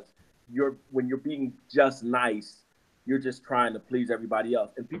 because when you're being just nice, you're just trying to please everybody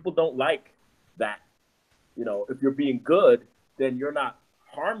else. And people don't like that. If you're being good, then you're not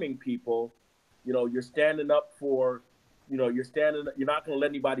harming people. You're standing up for, you're not going to let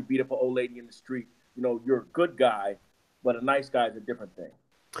anybody beat up an old lady in the street. You're a good guy, but a nice guy is a different thing.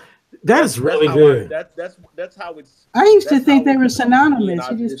 That's really good. That's how it's. I used to think they were synonymous.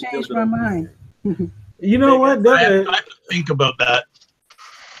 You just changed my mind. You know what? I have to think about that.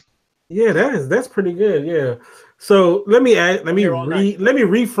 Yeah, that's pretty good. Yeah. So let me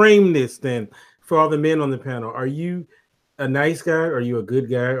reframe this then for all the men on the panel. Are you a nice guy? Are you a good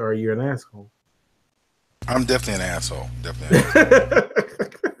guy? Or are you an asshole? I'm definitely an asshole. Definitely.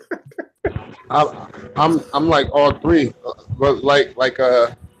 I'm like all three, but like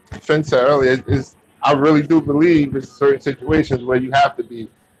Finn said earlier, I really do believe in certain situations where you have to be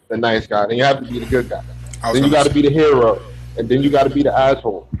the nice guy, and you have to be the good guy. Then you got to be the hero, and then you got to be the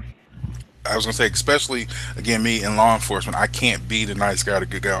asshole. I was gonna say, especially again, me in law enforcement, I can't be the nice guy, the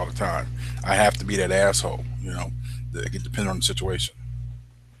good guy all the time. I have to be that asshole. It depends on the situation.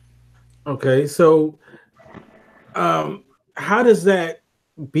 Okay, so how does that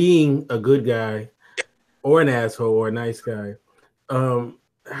being a good guy or an asshole or a nice guy,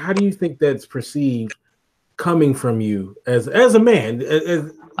 how do you think that's perceived coming from you as a man?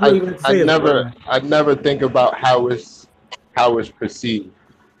 I never think about how it's perceived,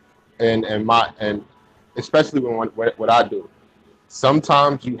 and especially when what I do.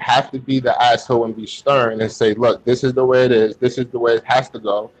 Sometimes you have to be the asshole and be stern and say, look, this is the way it is. This is the way it has to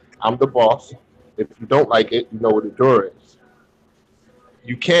go. I'm the boss. If you don't like it, you know what the door is.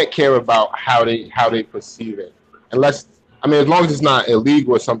 You can't care about how they perceive it, as long as it's not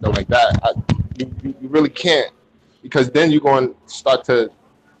illegal or something like that. You really can't, because then you're going to start to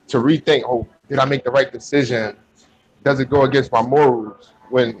rethink. Oh, did I make the right decision? Does it go against my morals?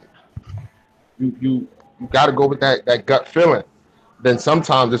 When you got to go with that gut feeling. Then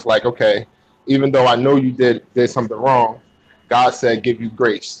sometimes it's like, okay, even though I know you did something wrong, God said give you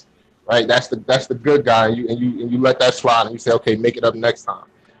grace. Right, that's the good guy, and you let that slide, and you say, okay, make it up next time.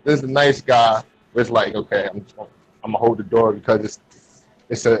 There's the nice guy, where it's like, okay, I'm gonna hold the door because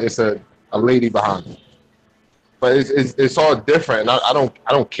it's a lady behind me. But it's all different. I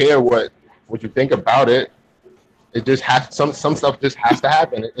don't care what you think about it. It just has some stuff just has to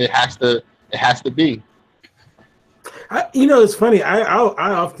happen. It has to be. It's funny. I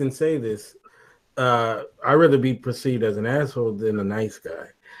often say this. I'd rather be perceived as an asshole than a nice guy.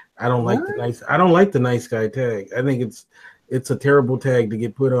 I don't like the nice guy tag. I think it's a terrible tag to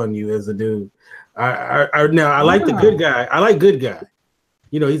get put on you as a dude. I like the good guy. I like good guy.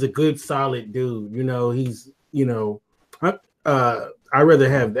 He's a good, solid dude. He's I'd rather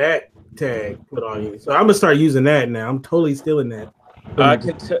have that tag put on you. So I'm gonna start using that now. I'm totally stealing that. I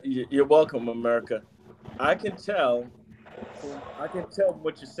can tell. You're welcome, America. I can tell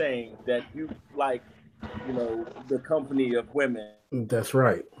what you're saying, that you like, the company of women. That's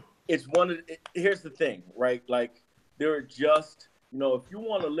right. It's here's the thing, right? Like, there are just, if you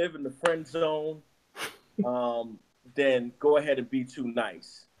want to live in the friend zone, then go ahead and be too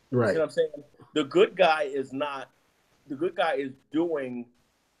nice. Right. You see what I'm saying? The good guy is doing,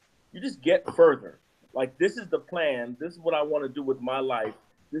 you just get further. Like, this is the plan. This is what I want to do with my life.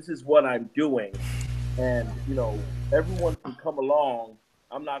 This is what I'm doing. And, you know, everyone can come along.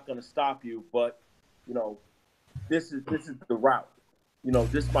 I'm not going to stop you, but, you know, this is the route. You know,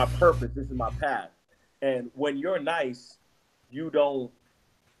 this is my purpose. This is my path. And when you're nice, you don't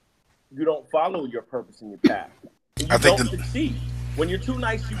follow your purpose and your path. And you don't succeed. When you're too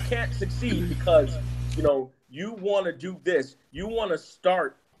nice, you can't succeed because, you know, you want to do this. You want to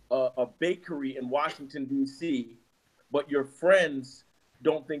start a bakery in Washington, D.C., but your friends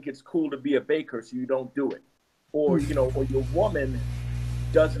don't think it's cool to be a baker, so you don't do it. Or, you know, or your woman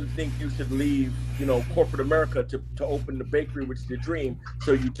doesn't think you should leave, you know, corporate America to open the bakery, which is your dream,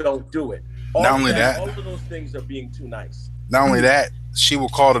 so you don't do it. All of those things are being too nice. Not only that, she will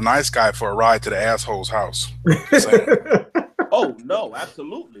call the nice guy for a ride to the asshole's house. Oh, no,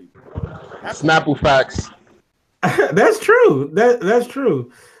 absolutely. Snapple facts. That's true. That's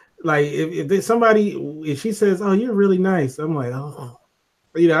true. Like if there's somebody, if she says, "Oh, you're really nice," I'm like, "Oh,"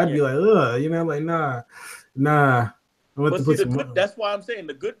 you know, I'd be like, "Ugh," you know, I'm like, nah. But see, that's why I'm saying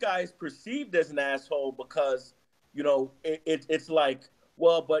the good guy is perceived as an asshole because, you know, it's like,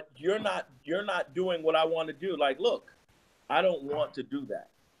 well, but you're not doing what I want to do. Like, look, I don't want to do that.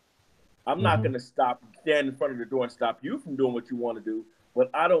 I'm not going to stand in front of the door and stop you from doing what you want to do, but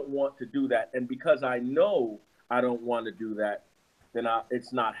I don't want to do that. And because I know I don't want to do that, then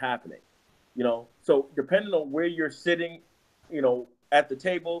it's not happening, you know? So depending on where you're sitting, you know, at the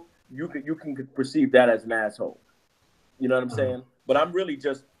table, you can perceive that as an asshole. You know what I'm saying? But I'm really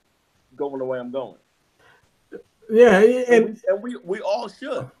just going the way I'm going. Yeah. And we all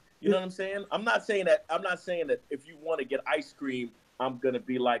should. You know what I'm saying? I'm not saying that if you want to get ice cream, I'm going to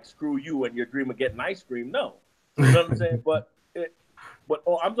be like, screw you and your dream of getting ice cream. No. You know what I'm saying? But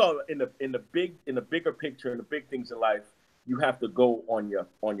I'm talking in the bigger picture, in the big things in life, you have to go on your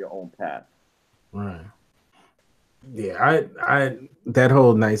own path. Right. Yeah, I that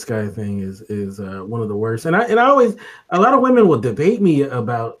whole nice guy thing is one of the worst. And I always, a lot of women will debate me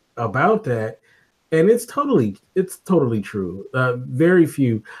about that, and it's totally true. Very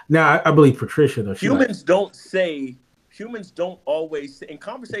few. Now I believe Patricia though. Humans don't always say, in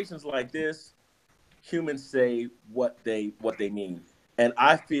conversations like this, humans say what they mean. And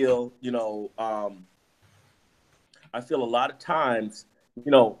I feel, you know, a lot of times,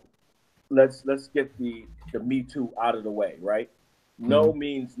 you know, let's get the Me Too out of the way, right? No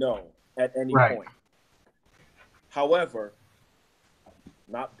means no at any point. However,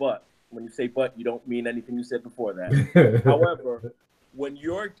 not but. When you say but, you don't mean anything you said before that. However,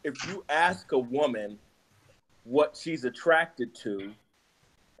 if you ask a woman what she's attracted to,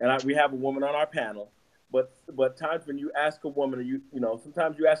 and we have a woman on our panel, but times when you ask a woman, or you know,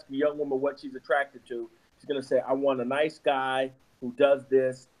 sometimes you ask a young woman what she's attracted to, she's gonna say, I want a nice guy who does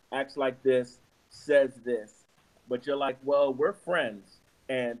this, acts like this, says this. But you're like, well, we're friends,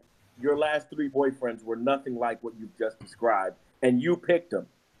 and your last 3 boyfriends were nothing like what you've just described, and you picked them.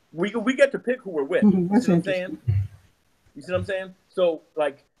 We get to pick who we're with. You see what I'm saying? You see what I'm saying? So,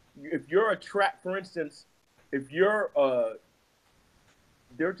 like, if you're for instance, if you're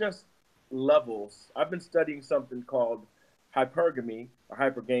they're just levels. I've been studying something called hypergamy or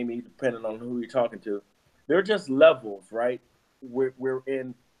hypergamy, depending on who you're talking to. They're just levels, right? We're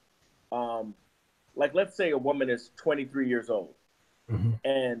in, like, let's say a woman is 23 years old,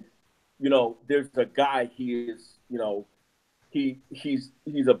 and, you know, there's a guy, he is, you know, he's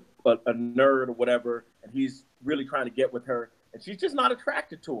a nerd or whatever, and he's really trying to get with her, and she's just not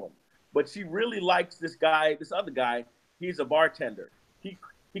attracted to him. But she really likes this other guy. He's a bartender.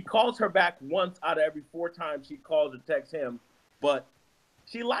 He calls her back once out of every 4 times she calls or texts him, but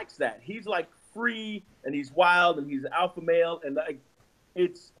she likes that. He's like free, and he's wild, and he's alpha male, and like,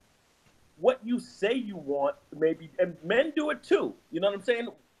 it's what you say you want, maybe, and men do it too. You know what I'm saying?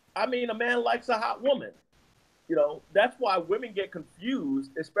 I mean, a man likes a hot woman. You know, that's why women get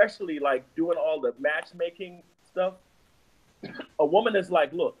confused, especially like doing all the matchmaking stuff. A woman is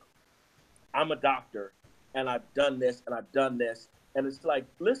like, look, I'm a doctor, and I've done this, and I've done this. And it's like,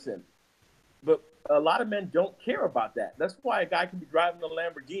 listen, but a lot of men don't care about that. That's why a guy can be driving a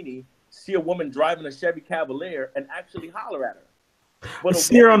Lamborghini, see a woman driving a Chevy Cavalier, and actually holler at her. But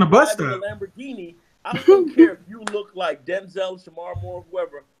see her on the bus stop. A Lamborghini, I don't care if you look like Denzel, Shamar Moore,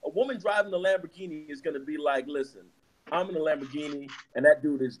 whoever. A woman driving a Lamborghini is going to be like, listen, I'm in a Lamborghini, and that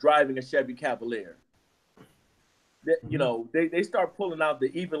dude is driving a Chevy Cavalier. You know, they start pulling out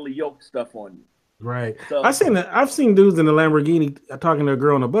the evenly yoked stuff on you. Right. So, I've seen dudes in the Lamborghini talking to a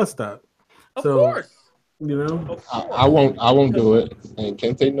girl on a bus stop. Of course. You know, I won't do it. And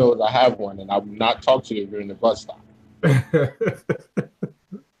Kente knows I have one, and I will not talk to you during the bus stop.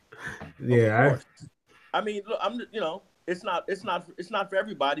 Yeah, I mean, look, it's not for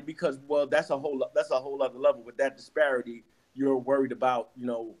everybody because, well, that's a whole other level. With that disparity, you're worried about,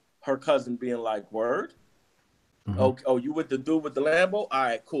 her cousin being like, word. Mm-hmm. Oh, you with the dude with the Lambo? All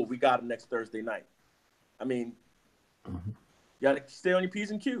right, cool. We got him next Thursday night. I mean, you gotta stay on your P's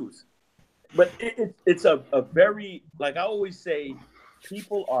and Q's. But it's a very, like I always say,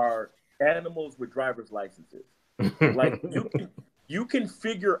 people are animals with driver's licenses. Like you can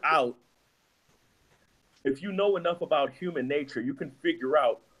figure out, if you know enough about human nature, you can figure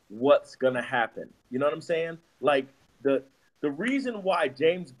out what's gonna happen. You know what I'm saying? Like the reason why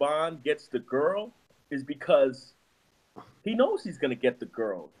James Bond gets the girl is because he knows he's gonna get the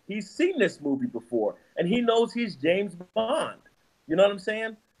girl. He's seen this movie before, and he knows he's James Bond. You know what I'm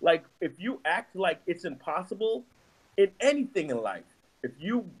saying? Like, if you act like it's impossible in anything in life, if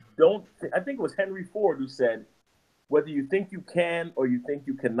you don't, I think it was Henry Ford who said, whether you think you can or you think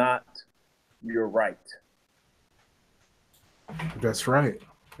you cannot, you're right. That's right.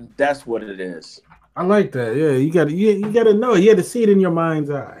 That's what it is. I like that. Yeah, you gotta know. You got to see it in your mind's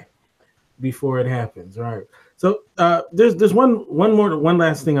eye before it happens, right? So there's one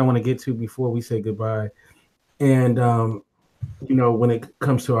last thing I want to get to before we say goodbye, and when it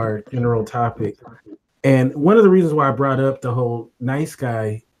comes to our general topic, and one of the reasons why I brought up the whole nice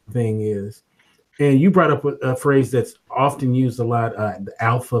guy thing is, and you brought up a phrase that's often used a lot, the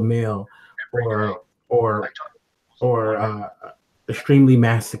alpha male, or extremely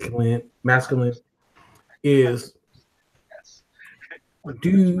masculine is.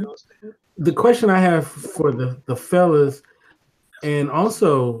 The question I have for the fellas, and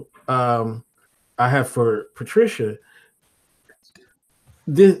also I have for Patricia,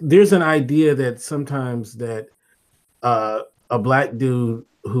 there's an idea that sometimes that a black dude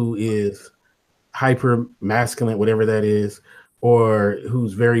who is hyper masculine, whatever that is, or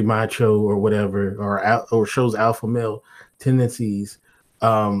who's very macho or whatever, or shows alpha male tendencies,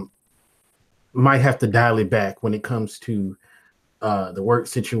 might have to dial it back when it comes to the work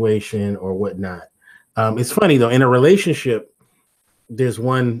situation or whatnot. It's funny though, in a relationship, there's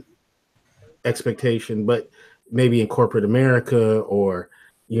one expectation, but maybe in corporate America or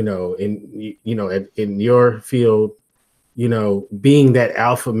in your field, being that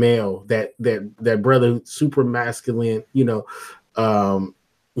alpha male, that brother, super masculine, just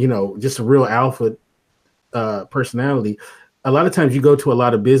a real alpha personality. A lot of times you go to a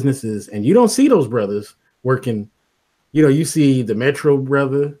lot of businesses and you don't see those brothers working. You see the Metro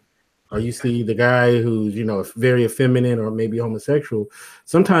brother, or you see the guy who's, very effeminate or maybe homosexual.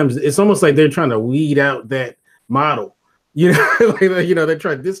 Sometimes it's almost like they're trying to weed out that model. They're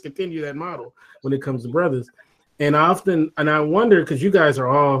trying to discontinue that model when it comes to brothers. And I wonder, because you guys are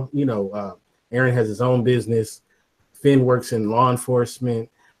all, Aaron has his own business, Finn works in law enforcement,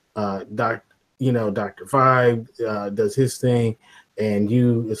 Dr. Vibe does his thing, and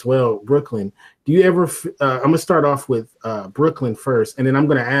you as well, Brooklyn. Do you ever? I'm gonna start off with Brooklyn first, and then I'm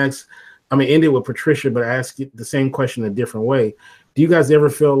gonna end it with Patricia, but ask you the same question a different way. Do you guys ever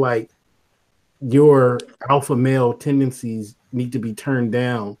feel like your alpha male tendencies need to be turned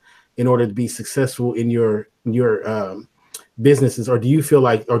down in order to be successful in your businesses, or do you feel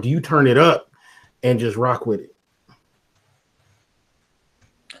like, or do you turn it up and just rock with it?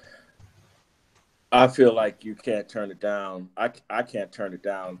 I feel like you can't turn it down. I can't turn it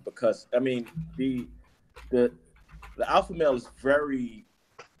down because the alpha male is very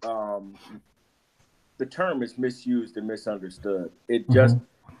the term is misused and misunderstood. It just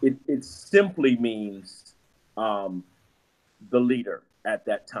it simply means the leader at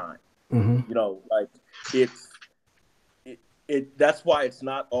that time. Like that's why it's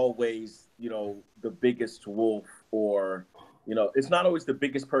not always the biggest wolf, or it's not always the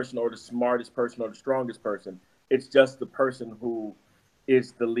biggest person or the smartest person or the strongest person. It's just the person who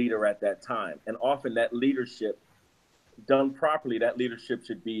is the leader at that time. And often that leadership, done properly, that leadership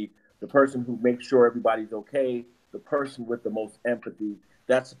should be the person who makes sure everybody's okay, the person with the most empathy.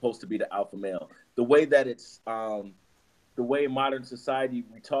 That's supposed to be the alpha male. The way that it's, the way in modern society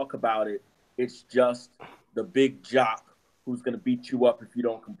we talk about it, it's just the big jock who's going to beat you up if you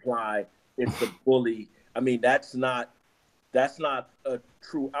don't comply. It's the bully. That's not a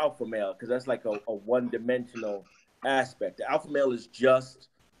true alpha male, because that's like a one-dimensional aspect. The alpha male is just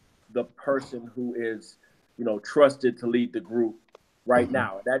the person who is, trusted to lead the group right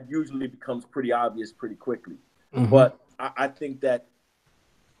now. That usually becomes pretty obvious pretty quickly. But I think that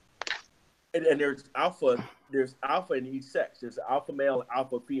and there's alpha in each sex. There's alpha male,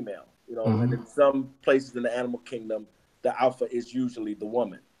 alpha female, you know, and in some places in the animal kingdom, the alpha is usually the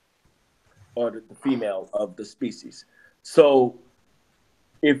woman or the female of the species. So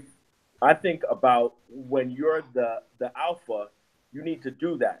if I think about when you're the alpha, you need to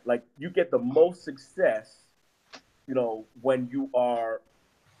do that. Like, you get the most success, you know, when you're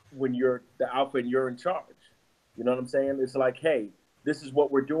the alpha and you're in charge. You know what I'm saying? It's like, hey, this is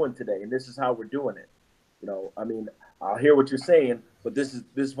what we're doing today, and this is how we're doing it. You know, I mean, I'll hear what you're saying, but this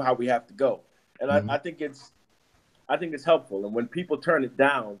is how we have to go. And I think it's helpful. And when people turn it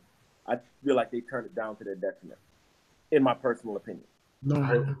down, I feel like they turn it down to their detriment, in my personal opinion.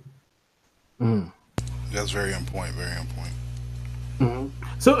 That's very on point. Very on point.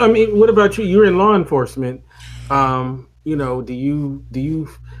 So, I mean, what about you? You're in law enforcement. You know, do you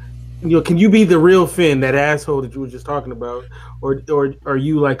can you be the real Finn, that asshole that you were just talking about, or are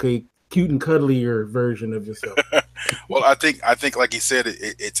you like a cute and cuddlier version of yourself? Well, I think like he said,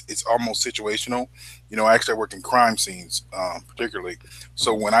 it's almost situational. You know, actually I work in crime scenes, particularly.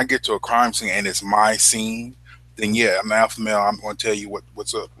 So when I get to a crime scene and it's my scene, then yeah, I'm alpha male. I'm going to tell you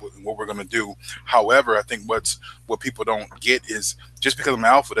what's up, what we're going to do. However, I think what people don't get is, just because I'm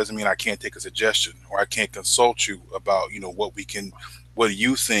alpha doesn't mean I can't take a suggestion or I can't consult you about, you know, what do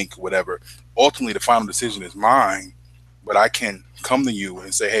you think, whatever. Ultimately, the final decision is mine, but I can come to you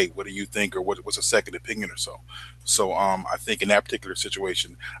and say, hey, what do you think, or what's a second opinion or so. So I think in that particular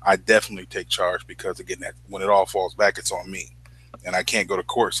situation, I definitely take charge, because again, that when it all falls back, it's on me, and I can't go to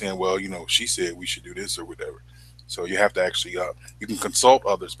court saying, well, you know, she said we should do this or whatever. So you have to actually, you can consult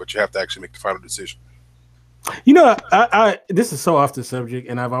others, but you have to actually make the final decision. You know, I this is so off the subject,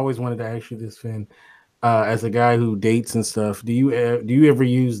 and I've always wanted to ask you this, Finn. As a guy who dates and stuff, do you ever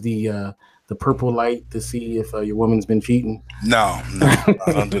use the purple light to see if your woman's been cheating? No, I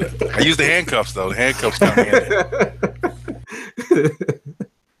don't do that. I use the handcuffs though. The handcuffs come in.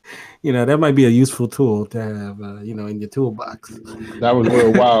 You know, that might be a useful tool to have, you know, in your toolbox. That was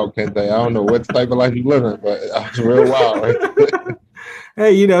real wild, Kente. I don't know what type of life you living, but that was real wild. Right?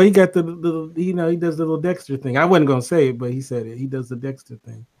 Hey, you know, he got the you know, he does the little Dexter thing. I wasn't gonna say it, but he said it. He does the Dexter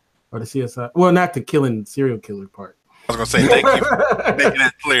thing, or the CSI. Well, not the killing serial killer part. I was gonna say, thank you for making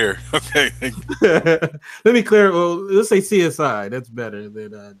that clear. Okay. Let me clear. Well, let's say CSI. That's better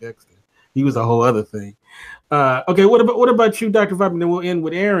than Dexter. He was a whole other thing. Okay, what about you, Dr. Vibe? And then we'll end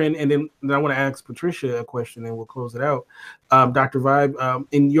with Aaron, and then I want to ask Patricia a question, and we'll close it out. Dr. Vibe,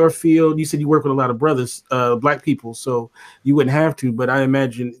 in your field, you said you work with a lot of brothers, Black people, so you wouldn't have to, but I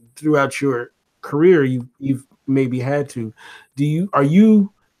imagine throughout your career, you've maybe had to. Are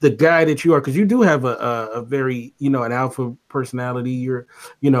you the guy that you are? Because you do have a very, you know, an alpha personality. You're,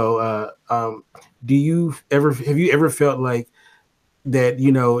 you know, have you ever felt like that,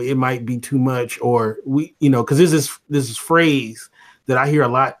 you know, it might be too much, or we, you know, because there's this phrase that I hear a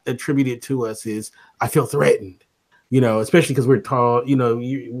lot attributed to us is, I feel threatened, you know, especially because we're tall, you know,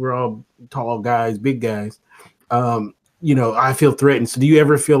 we're all tall guys, big guys. You know, I feel threatened. So do you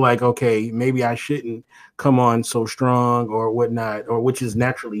ever feel like, okay, maybe I shouldn't come on so strong or whatnot, or which is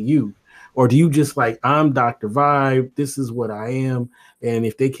naturally you? Or do you just like, I'm Dr. Vibe, this is what I am, and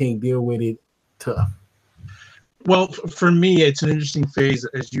if they can't deal with it, tough? Well, for me, it's an interesting phase,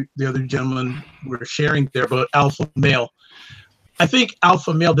 as the other gentlemen were sharing there about alpha male. I think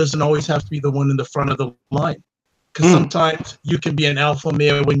alpha male doesn't always have to be the one in the front of the line, because sometimes you can be an alpha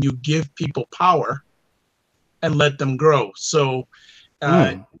male when you give people power and let them grow. So,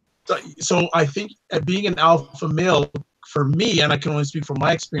 so I think being an alpha male, for me, and I can only speak from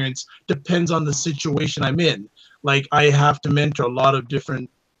my experience, depends on the situation I'm in. Like, I have to mentor a lot of different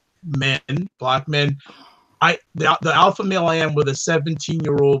men, Black men. The alpha male I am with a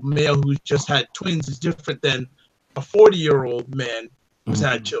 17-year-old male who's just had twins is different than a 40-year-old man who's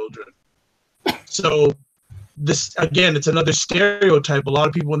had children. So this, again, it's another stereotype. A lot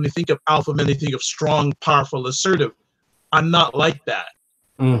of people, when they think of alpha men, they think of strong, powerful, assertive. I'm not like that.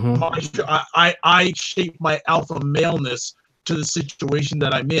 I shape my alpha maleness to the situation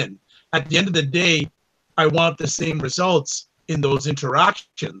that I'm in. At the end of the day, I want the same results in those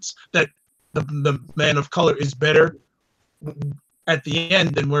interactions, that the man of color is better at the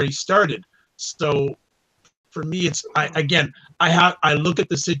end than where he started. So for me, it's I look at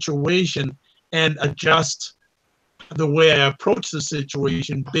the situation and adjust the way I approach the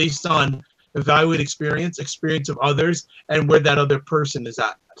situation based on evaluate experience of others, and where that other person is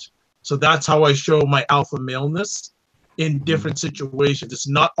at. So that's how I show my alpha maleness in different situations. It's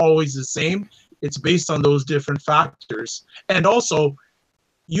not always the same. It's based on those different factors. And also,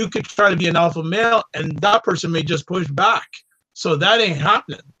 you could try to be an alpha male and that person may just push back. So that ain't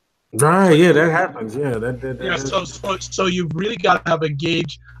happening. Right. Yeah, that happens. Yeah. Yeah. So you've really got to have a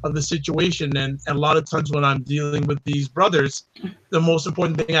gauge of the situation, and a lot of times when I'm dealing with these brothers, the most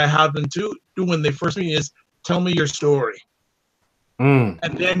important thing I have them to do when they first meet is tell me your story. And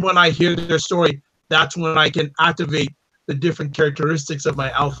then when I hear their story, that's when I can activate the different characteristics of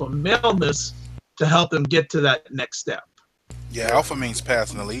my alpha maleness to help them get to that next step. Yeah, alpha means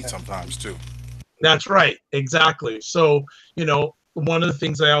passing the lead sometimes too. That's right, exactly. So, one of the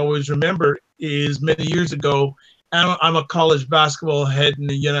things I always remember is many years ago, I'm a college basketball head in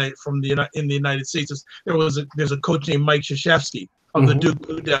the United States. There's a coach named Mike Krzyzewski of the Duke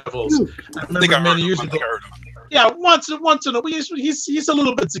Blue Devils. I remember many years ago. Yeah, once in a while, he's a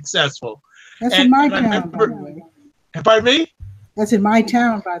little bit successful. That's in my town, by the way. Pardon me? That's in my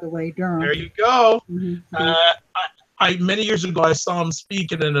town, by the way, Durham. There you go. Mm-hmm. Many years ago, I saw him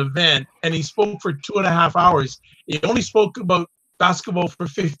speak at an event, and he spoke for 2.5 hours. He only spoke about basketball for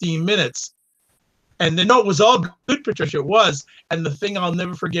 15 minutes. And it was all good, Patricia. It was. And the thing I'll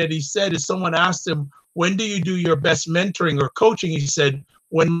never forget he said is someone asked him, when do you do your best mentoring or coaching? He said,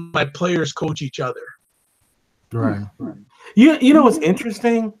 when my players coach each other. Right. You know what's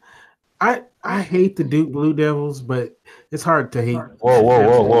interesting? I hate the Duke Blue Devils, but it's hard to hate.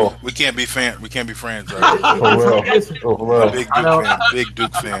 Whoa. We can't be friends, right? Big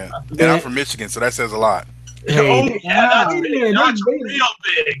Duke fan. And I'm from Michigan, so that says a lot. Hey, that's real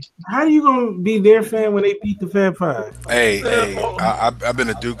big. How are you gonna be their fan when they beat the Fab Five? Hey, I've been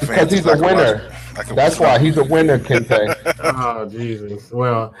a Duke fan because he's a winner. That's why he's a winner, Kente. Oh Jesus!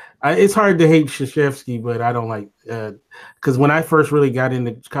 Well, it's hard to hate Krzyzewski, but I don't like because when I first really got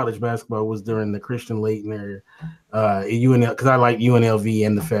into college basketball was during the Christian Layton era, UNL, because I like UNLV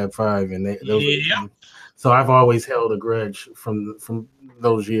and the Fab Five, and so I've always held a grudge from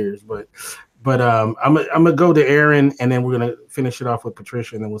those years, but. I'm gonna go to Aaron, and then we're gonna finish it off with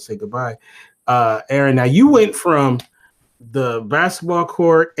Patricia, and then we'll say goodbye. Aaron, now you went from the basketball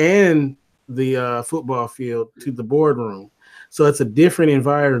court and the football field to the boardroom, so it's a different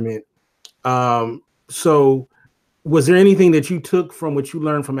environment. So, was there anything that you took from what you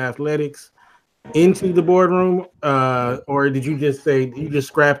learned from athletics into the boardroom, or did you just say you just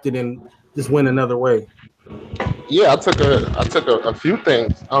scrapped it and just went another way? Yeah, I took a few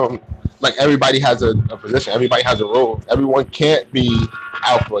things. Like everybody has a position, everybody has a role. Everyone can't be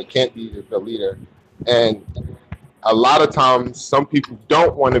alpha, can't be the leader. And a lot of times some people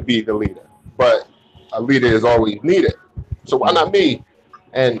don't want to be the leader, but a leader is always needed. So why not me?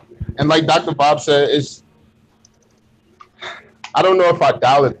 And like Dr. Bob said, I don't know if I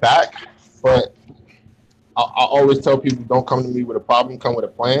dial it back, but I always tell people don't come to me with a problem, come with a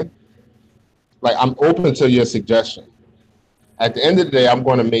plan. Like I'm open to your suggestion. At the end of the day, I'm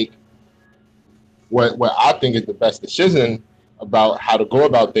going to make what I think is the best decision about how to go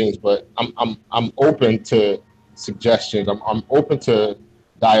about things, but I'm open to suggestions. I'm open to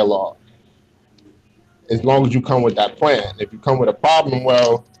dialogue. As long as you come with that plan. If you come with a problem,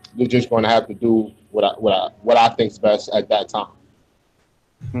 well, you're just going to have to do what I think's best at that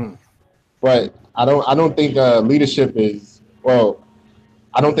time. But I don't think leadership is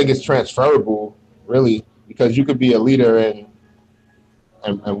I don't think it's transferable really, because you could be a leader in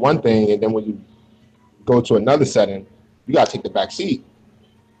one thing, and then when you go to another setting, you got to take the back seat.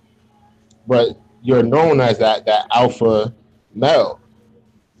 But you're known as that alpha male,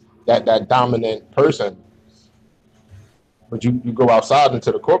 that dominant person. But you go outside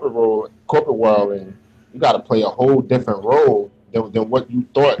into the corporate world, and you got to play a whole different role than what you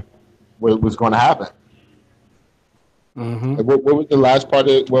thought was going to happen. Mm-hmm. What was the last part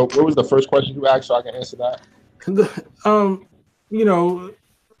of it? Well, what was the first question you asked, so I can answer that?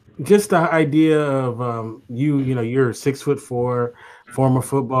 Just the idea of you're 6'4", former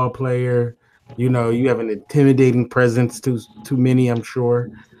football player. You have an intimidating presence to many, I'm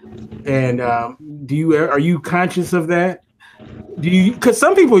sure. And are you conscious of that? Because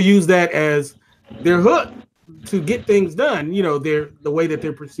some people use that as their hook to get things done. The way that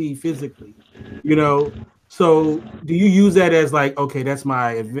they're perceived physically. So do you use that as like, okay, that's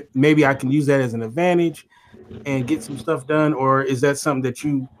maybe I can use that as an advantage and get some stuff done? Or is that something that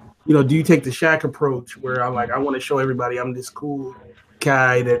do you take the Shaq approach where I'm like, I want to show everybody I'm this cool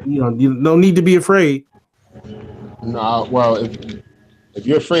guy that, you don't need to be afraid? No, well, if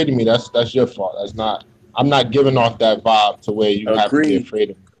you're afraid of me, that's your fault. I'm not giving off that vibe to where you have to be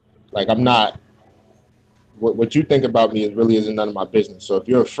afraid of me. Like I'm not, what you think about me really isn't none of my business. So if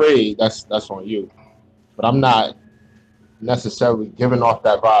you're afraid, that's on you. But I'm not necessarily giving off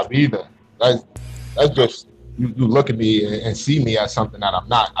that vibe either. That's just you look at me and see me as something that I'm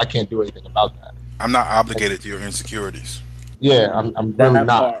not. I can't do anything about that. I'm not obligated to your insecurities. Yeah, I'm really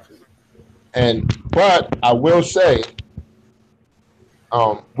not. But I will say,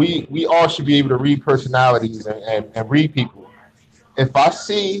 we all should be able to read personalities and read people. If I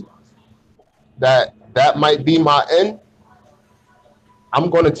see that might be my end, I'm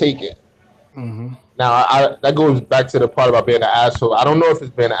going to take it. Mm-hmm. Now, that goes back to the part about being an asshole. I don't know if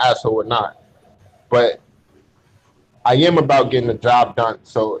it's being an asshole or not, but I am about getting the job done.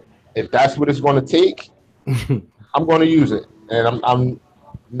 So if that's what it's going to take, I'm going to use it, and I'm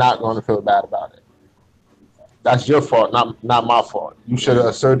not going to feel bad about it. That's your fault, not my fault. You should have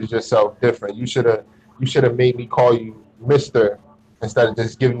asserted yourself different. You should have made me call you Mr. instead of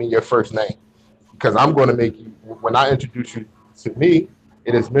just giving me your first name. Because I'm going to make you, when I introduce you to me,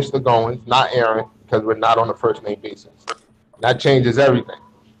 it is Mr. Goins, not Aaron, because we're not on a first name basis. That changes everything.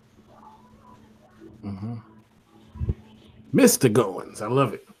 Mm-hmm. Mr. Goins, I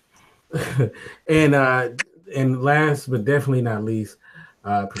love it. And last but definitely not least,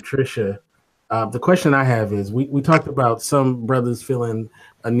 Patricia, the question I have is, we talked about some brothers feeling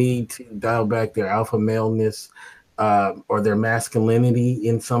a need to dial back their alpha maleness or their masculinity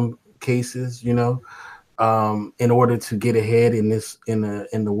in some cases, in order to get ahead in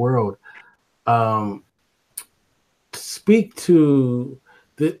the world. Speak to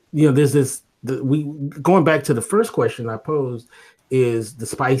there's this. Going back to the first question I posed is the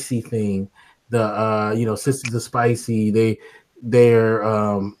spicy thing. The Sisters of Spicy, they're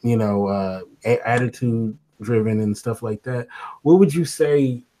attitude driven and stuff like that. What would you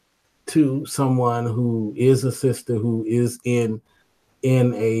say to someone who is a sister who is in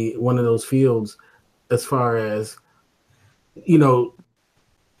one of those fields, as far as to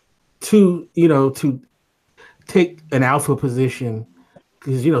take an alpha position?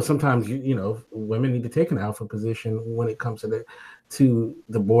 Because sometimes women need to take an alpha position when it comes to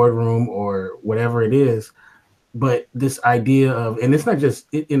the boardroom or whatever it is. But this idea of, and it's not just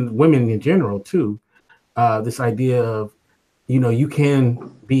in women in general too, this idea of you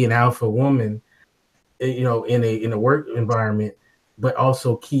can be an alpha woman, in a work environment, but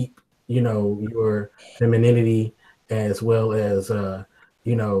also keep your femininity, as well as the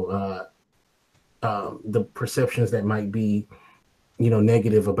perceptions that might be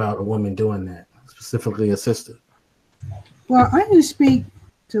negative about a woman doing that, specifically a sister. Well, I'm going to speak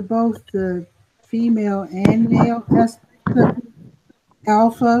to both the female and male aspect of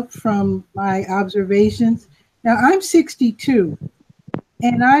alpha from my observations. Now, I'm 62,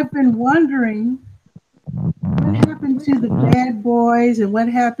 and I've been wondering what happened to the bad boys and what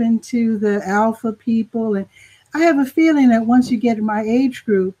happened to the alpha people. And I have a feeling that once you get in my age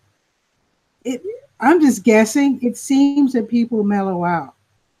group, I'm just guessing, it seems that people mellow out.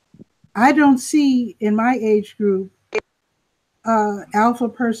 I don't see in my age group alpha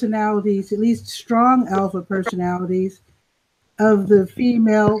personalities, at least strong alpha personalities of the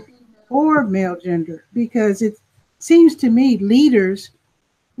female or male gender, because it seems to me leaders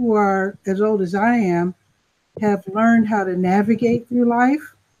who are as old as I am have learned how to navigate through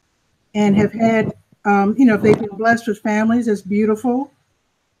life and have had, if they've been blessed with families, that's beautiful.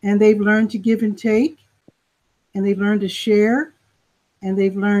 And they've learned to give and take, and they've learned to share, and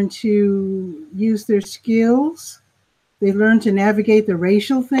they've learned to use their skills. They've learned to navigate the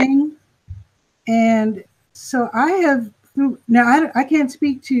racial thing. And so I can't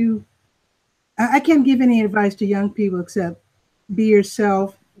speak to, I can't give any advice to young people except be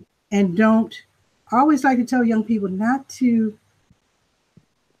yourself, and don't, I always like to tell young people not to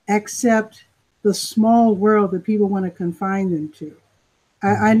accept the small world that people want to confine them to.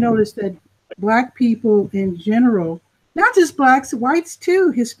 I noticed that Black people in general, not just Blacks, whites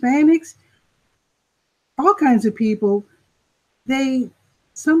too, Hispanics, all kinds of people,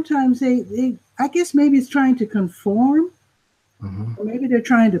 sometimes I guess maybe it's trying to conform, or maybe they're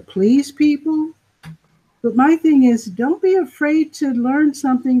trying to please people. But my thing is, don't be afraid to learn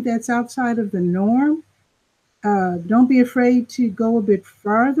something that's outside of the norm. Don't be afraid to go a bit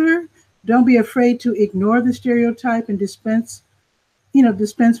farther. Don't be afraid to ignore the stereotype and dispense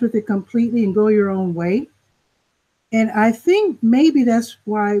with it completely and go your own way. And I think maybe that's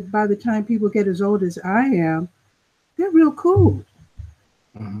why by the time people get as old as I am, they're real cool.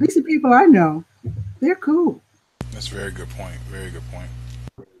 At least the people I know, they're cool. That's a very good point. Very good point.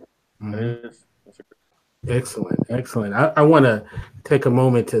 Excellent. I want to take a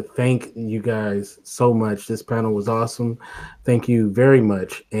moment to thank you guys so much. This panel was awesome. Thank you very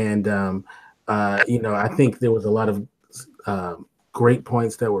much. And, I think there was a lot of great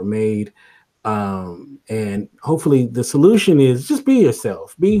points that were made. And hopefully the solution is just be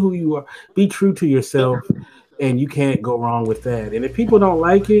yourself, be who you are, be true to yourself, and you can't go wrong with that. And if people don't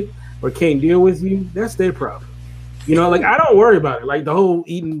like it or can't deal with you, that's their problem. I don't worry about it. Like the whole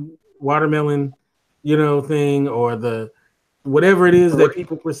eating watermelon, thing, or the whatever it is that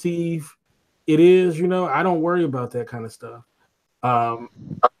people perceive it is, I don't worry about that kind of stuff. I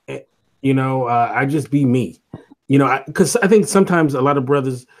just be me, because I think sometimes a lot of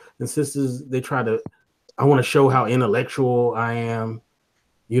brothers and sisters, they I want to show how intellectual I am,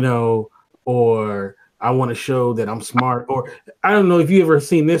 or I want to show that I'm smart, or I don't know if you ever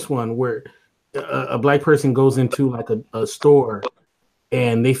seen this one where a black person goes into like a store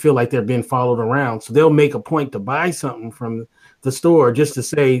and they feel like they're being followed around. So they'll make a point to buy something from the store just to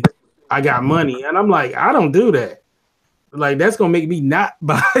say, I got money. And I'm like, I don't do that. Like, that's going to make me not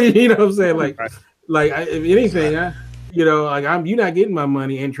buy, you know what I'm saying? Like, if anything, you're not getting my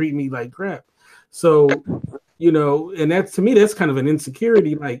money and treat me like crap. So, and that's, to me, that's kind of an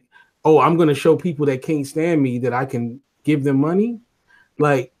insecurity. Like, oh, I'm going to show people that can't stand me that I can give them money.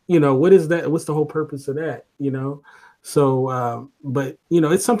 Like, what is that? What's the whole purpose of that? So, but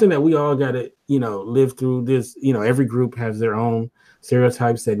it's something that we all got to, live through. This, every group has their own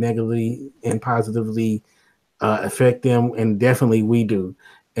stereotypes that negatively and positively affect them, and definitely we do.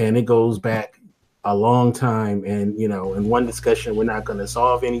 And it goes back a long time. And in one discussion, we're not going to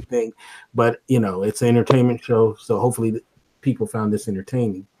solve anything, but it's an entertainment show, so hopefully people found this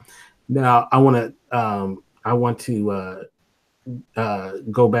entertaining. Now, I want to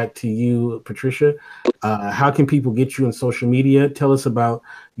go back to you, Patricia. How can people get you on social media? Tell us about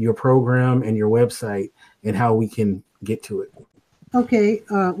your program and your website and how we can get to it. Okay.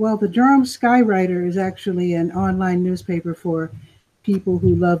 Well, the Durham Skywriter is actually an online newspaper for people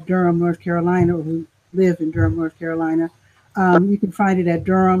who love Durham, North Carolina, or who live in Durham, North Carolina. You can find it at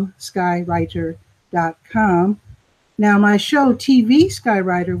durhamskywriter.com. Now, my show, TV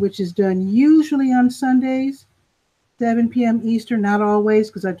Skywriter, which is done usually on Sundays, 7 p.m. Eastern, not always,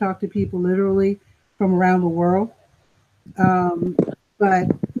 because I talk to people literally from around the world. But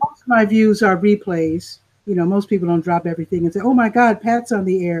most of my views are replays. Most people don't drop everything and say, oh my God, Pat's on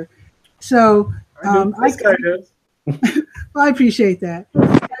the air. So I appreciate that.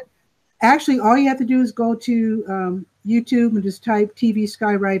 Actually, all you have to do is go to YouTube and just type TV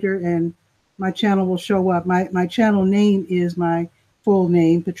Skywriter and my channel will show up. My channel name is my full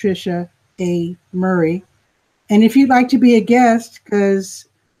name, Patricia A. Murray. And if you'd like to be a guest, because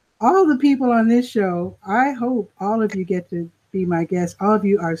all the people on this show, I hope all of you get to be my guest. All of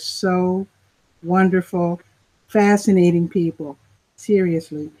you are so wonderful, fascinating people,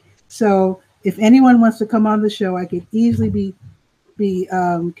 seriously. So if anyone wants to come on the show, I could easily be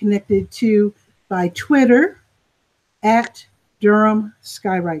connected to by Twitter at Durham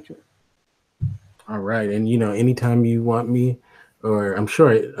Skywriter. All right. And, anytime you want me, or I'm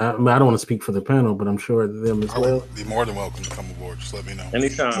sure, I don't want to speak for the panel, but I'm sure them as well. Be more than welcome to come aboard. Just let me know.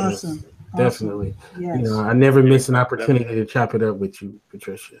 Anytime. Awesome. Definitely. Yes. I never miss an opportunity to chop it up with you,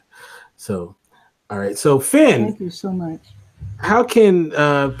 Patricia. So, all right. So, Finn. Thank you so much. How can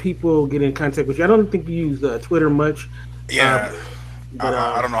people get in contact with you? I don't think you use Twitter much. Yeah.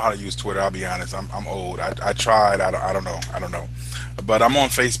 I don't know how to use Twitter. I'll be honest. I'm old. I tried. I don't know. But I'm on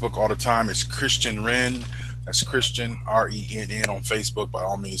Facebook all the time. It's Christian Wren. That's Christian RENN on Facebook. By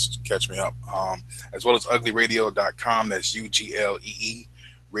all means, catch me up. As well as uglyradio.com. That's UGLEE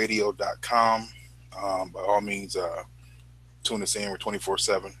radio.com. By all means, tune us in. We're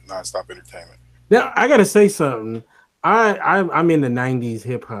 24/7 nonstop entertainment. Now I gotta say something. I'm in the 90s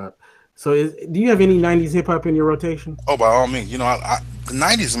hip hop. So do you have any 90s hip hop in your rotation? Oh, by all means. The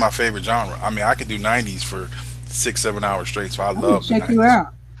 90s is my favorite genre. I mean, I could do 90s for 6-7 hours straight. So I love check the 90s. you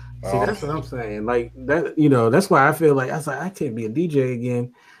out. See, that's what I'm saying. Like that, that's why I feel like I can't be a DJ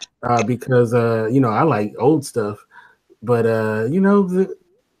again, because I like old stuff. But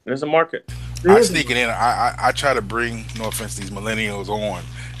there's a market. I sneak it in. I try to bring, no offense, these millennials on,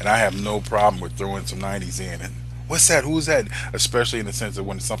 and I have no problem with throwing some 90s in. And what's that? Who's that? Especially in the sense of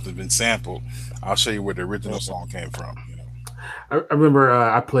when something's been sampled, I'll show you where the original song came from. I remember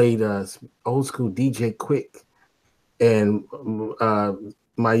I played old school DJ Quick, and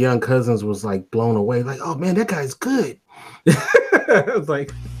my young cousins was like blown away, like, "Oh man, that guy's good." I was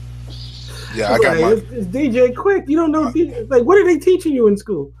like, "Yeah, it's DJ Quick. You don't know DJ? Like, what are they teaching you in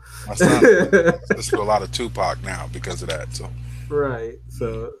school?" My son listens to a lot of Tupac now because of that. So right,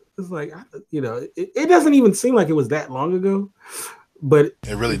 so it's like it doesn't even seem like it was that long ago, but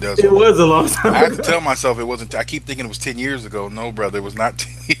it really does. It was a long time. I had to tell myself it wasn't. I keep thinking it was 10 years ago. No, brother, it was not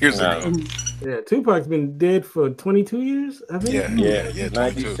 10 years ago. Yeah, Tupac's been dead for 22 years. I think. Yeah,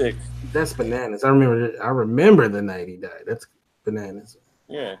 96. That's bananas. I remember the night he died. That's bananas.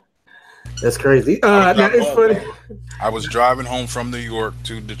 Yeah. That's crazy. It's funny. I was driving home from New York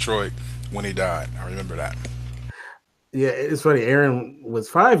to Detroit when he died. I remember that. Yeah, it's funny. Aaron was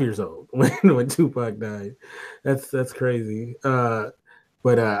 5 years old when Tupac died. That's crazy.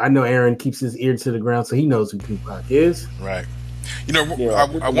 But I know Aaron keeps his ear to the ground, so he knows who Tupac is. Right. You know, Yeah,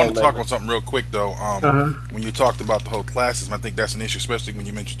 I want to talk on something real quick though. When you talked about the whole classism, I think that's an issue, especially when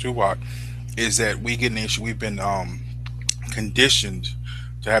you mentioned Tupac. Is that we get an issue? We've been conditioned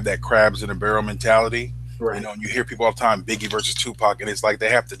to have that crabs in a barrel mentality. Right. You know, and you hear people all the time, Biggie versus Tupac, and it's like they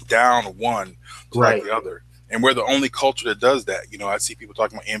have to down one to like the other. And we're the only culture that does that. You know, I see people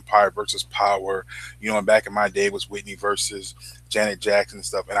talking about empire versus power. You know, and back in my day it was Whitney versus Janet Jackson and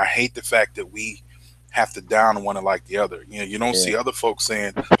stuff. And I hate the fact that we have to down one and like the other. You know, you don't see other folks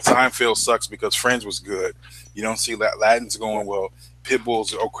saying Seinfeld sucks because Friends was good. You don't see Latins going, well,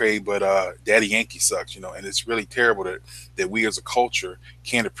 Pitbull's okay, but Daddy Yankee sucks. You know, and it's really terrible that we as a culture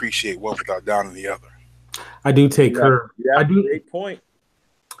can't appreciate one without downing the other. I do take her. I do. Great point.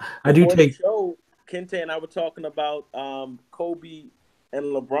 I do take. Show, Kente and I were talking about Kobe and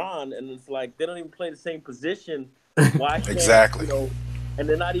LeBron, and it's like they don't even play the same position. Why can't, exactly. You know, and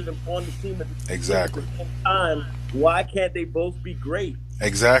they're not even on the team at the same time. Why can't they both be great?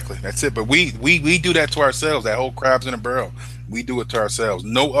 Exactly. That's it. But we do that to ourselves. That whole crabs in a barrel. We do it to ourselves.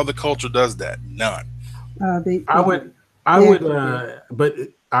 No other culture does that. None. They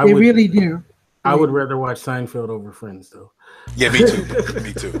really do. I would rather watch Seinfeld over Friends, though. Yeah, me too.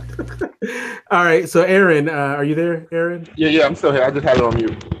 Me too. All right. So, Aaron, are you there, Aaron? Yeah, I'm still here. I just had it on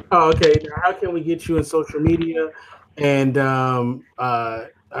mute. Oh, okay. Now, how can we get you in social media? And I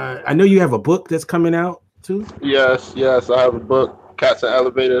know you have a book that's coming out too. Yes. I have a book, Cats and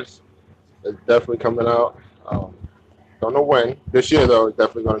Elevators. It's definitely coming out. Don't know when. This year, though, it's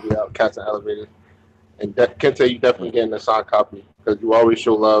definitely going to be out, Cats and Elevators. And Kente, you definitely getting a signed copy because you always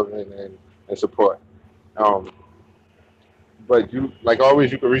show love and support. But you, like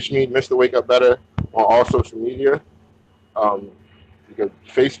always, you can reach me, Mr. Wake Up Better, on all social media. You can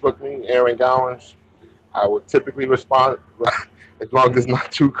Facebook me, Aaron Gowans. I would typically respond as long as it's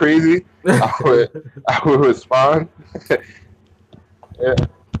not too crazy. I would respond. Yeah.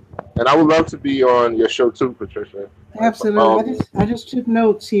 And I would love to be on your show too, Patricia. Absolutely. I just took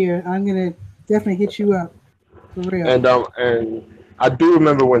notes here. I'm gonna definitely hit you up for real. And I do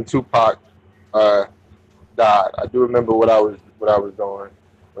remember when Tupac died. I do remember what I was doing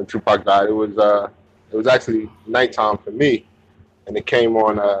when Tupac died. It was actually nighttime for me, and it came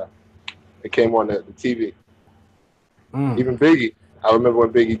on the TV. Even Biggie. I remember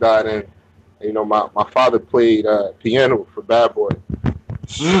when Biggie died, and you know my father played piano for Bad Boy,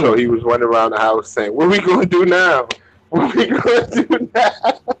 so he was running around the house saying, "What are we going to do now? What are we going to do now?"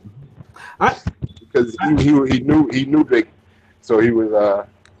 Because he knew Biggie, so he was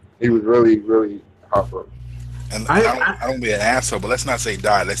really really heartbroken. And I don't be an asshole, but let's not say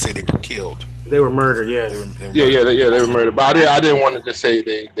died. Let's say they were killed. They were murdered. Yes. They were murdered. But I didn't want to just say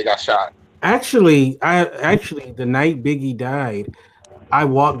they got shot. Actually, the night Biggie died, I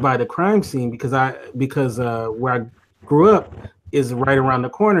walked by the crime scene because where I grew up is right around the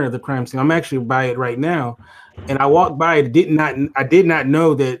corner of the crime scene. I'm actually by it right now, and I walked by it. I did not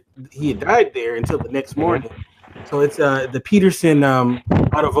know that he had died there until the next morning. So it's the Peterson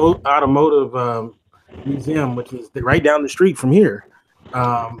Automotive Museum, which is right down the street from here.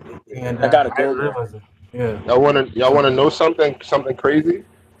 And I gotta go. Yeah. Y'all wanna know something crazy?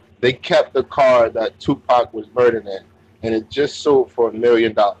 They kept the car that Tupac was murdered in, and it just sold for $1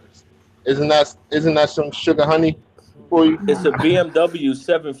 million. Isn't that some sugar honey for you? It's a BMW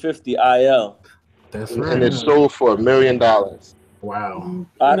 750 IL. That's right. And it sold for $1 million. Wow.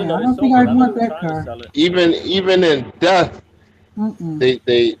 I don't know. I don't think I'd want that car. Even in death,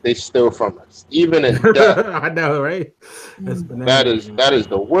 they steal from us. Even in death. I know, right? That's bananas. That is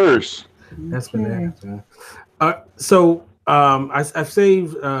the worst. That's bananas. So I've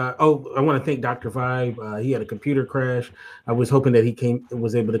saved. I want to thank Dr. Vibe. He had a computer crash. I was hoping that he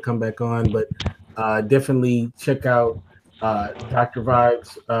was able to come back on, but definitely check out Dr.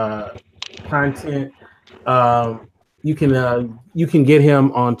 Vibe's content. You can get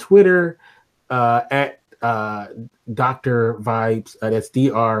him on Twitter at Dr. Vibes. That's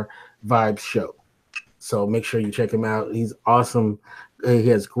Dr. Vibes Show. So make sure you check him out. He's awesome. He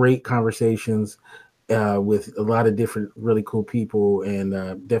has great conversations with a lot of different really cool people, and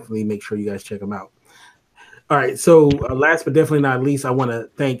definitely make sure you guys check him out. All right. So last but definitely not least, I want to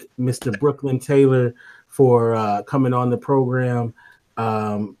thank Mr. Brooklyn Taylor for coming on the program.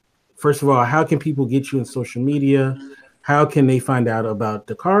 First of all, how can people get you in social media? How can they find out about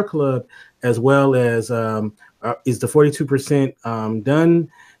the Car Club, as well as is the 42% done?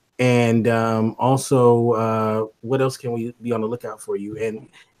 And also, what else can we be on the lookout for you? And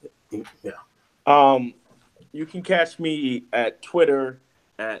yeah. You can catch me at Twitter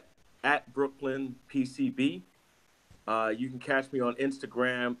at Brooklyn PCB. You can catch me on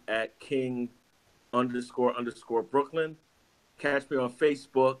Instagram at King__Brooklyn. Catch me on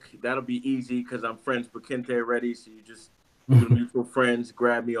Facebook. That'll be easy because I'm friends with Kente already. So you just mutual friends,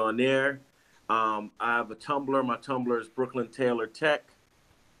 grab me on there. I have a Tumblr. My Tumblr is Brooklyn Taylor Tech.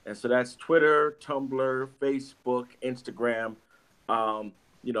 And so that's Twitter, Tumblr, Facebook, Instagram.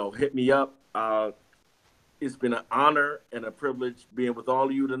 Hit me up. It's been an honor and a privilege being with all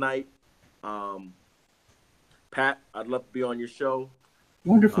of you tonight. Pat, I'd love to be on your show.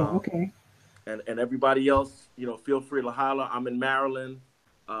 Wonderful. Okay. And everybody else, feel free to holler. I'm in Maryland.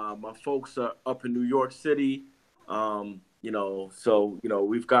 My folks are up in New York City.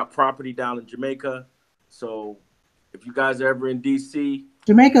 We've got property down in Jamaica. So if you guys are ever in DC.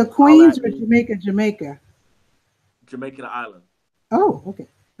 Jamaica, Queens, or Jamaica? Jamaica, the island. Oh, okay.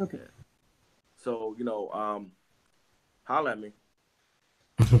 Okay. Yeah. So, holler at me.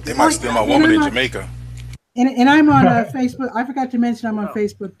 They might steal my woman in Jamaica. And I'm on Facebook. I forgot to mention I'm on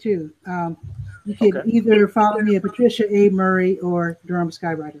Facebook too. You can either follow me at Patricia A. Murray or Durham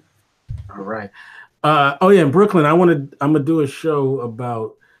Skywriter. All right. In Brooklyn, I'm gonna do a show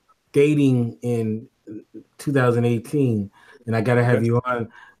about dating in 2018, and I gotta have you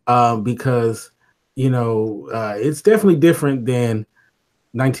on because it's definitely different than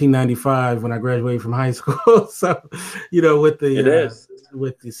 1995 when I graduated from high school. So, with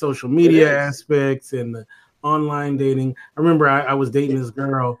the social media aspects and the online dating. I remember I was dating this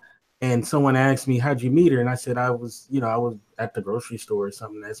girl and someone asked me, how'd you meet her? And I said, I was at the grocery store or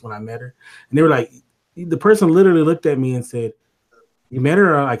something. That's when I met her. And they were like, the person literally looked at me and said, you met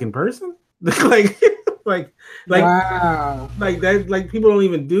her like in person? like wow. Like that, like people don't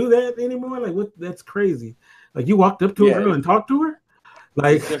even do that anymore. Like what? That's crazy. Like you walked up to a girl and talked to her?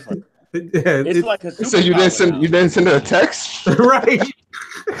 Like it's like a so you didn't send her a text? Right.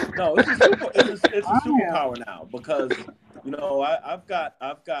 No, it's a superpower now because I've got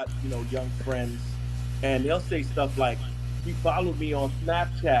young friends and they'll say stuff like he followed me on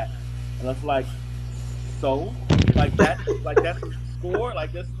Snapchat and I was like, so like that's a score,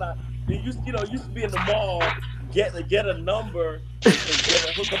 like that's not used to be in the mall get a number and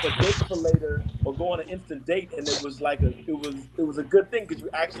hook up a date for later or go on an instant date and it was like it was a good thing because you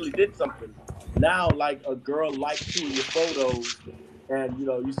actually did something. Now like a girl likes you in your photos and you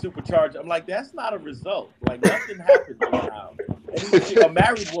supercharge. I'm like, that's not a result. Like nothing happens now. And a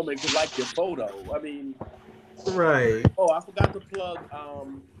married woman could like your photo. I mean, right. Oh, I forgot to plug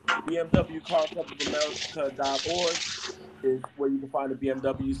BMW Car Club of America.org is where you can find the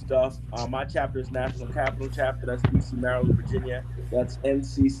BMW stuff. My chapter is National Capital Chapter. That's DC, Maryland, Virginia. That's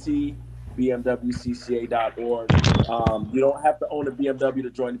NCC. BMWCCA.org. You don't have to own a BMW to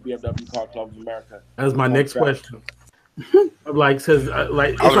join the BMW Car Club of America. That was my next question. I got a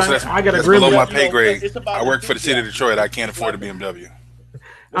gremlin. Below my pay grade. I work for the city of Detroit. I can't afford a BMW.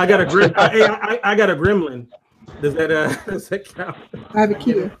 I got a I got a gremlin. Does that count? I have a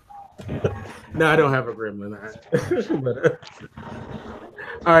Kia. No, I don't have a gremlin. But,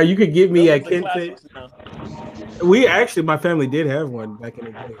 all right, you could get me at Kente. My family did have one back in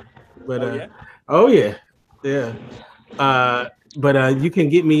the day. But you can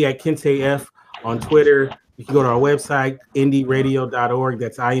get me at Kente F on Twitter. You can go to our website, indyradio.org.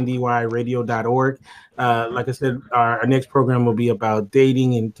 That's indyradio.org. Like I said, our next program will be about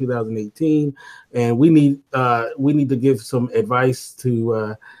dating in 2018, and we need to give some advice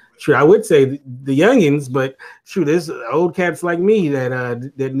to. I would say the youngins, but there's old cats like me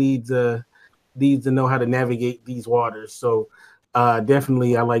that needs to know how to navigate these waters. So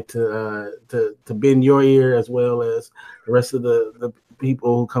definitely, I like to bend your ear as well as the rest of the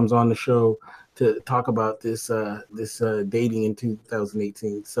people who comes on the show to talk about this dating in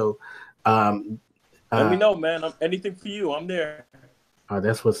 2018. So let me know, man. Anything for you. I'm there.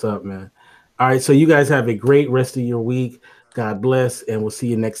 That's what's up, man. All right, so you guys have a great rest of your week. God bless, and we'll see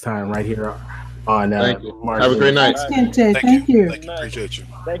you next time right here on Thank you. Have a great night. Thank you. Appreciate you.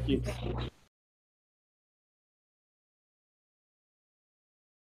 Thank you.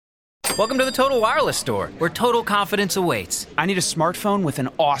 Welcome to the Total Wireless Store, where total confidence awaits. I need a smartphone with an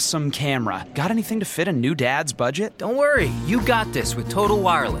awesome camera. Got anything to fit a new dad's budget? Don't worry, you got this with Total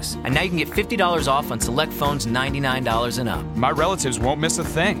Wireless. And now you can get $50 off on select phones $99 and up. My relatives won't miss a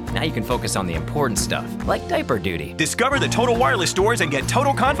thing. Now you can focus on the important stuff, like diaper duty. Discover the Total Wireless stores and get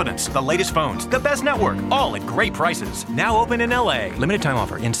total confidence. The latest phones, the best network, all at great prices. Now open in LA. Limited time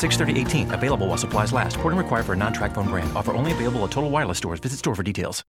offer in 6/30/18. Available while supplies last. Porting required for a non-track phone brand. Offer only available at Total Wireless stores. Visit store for details.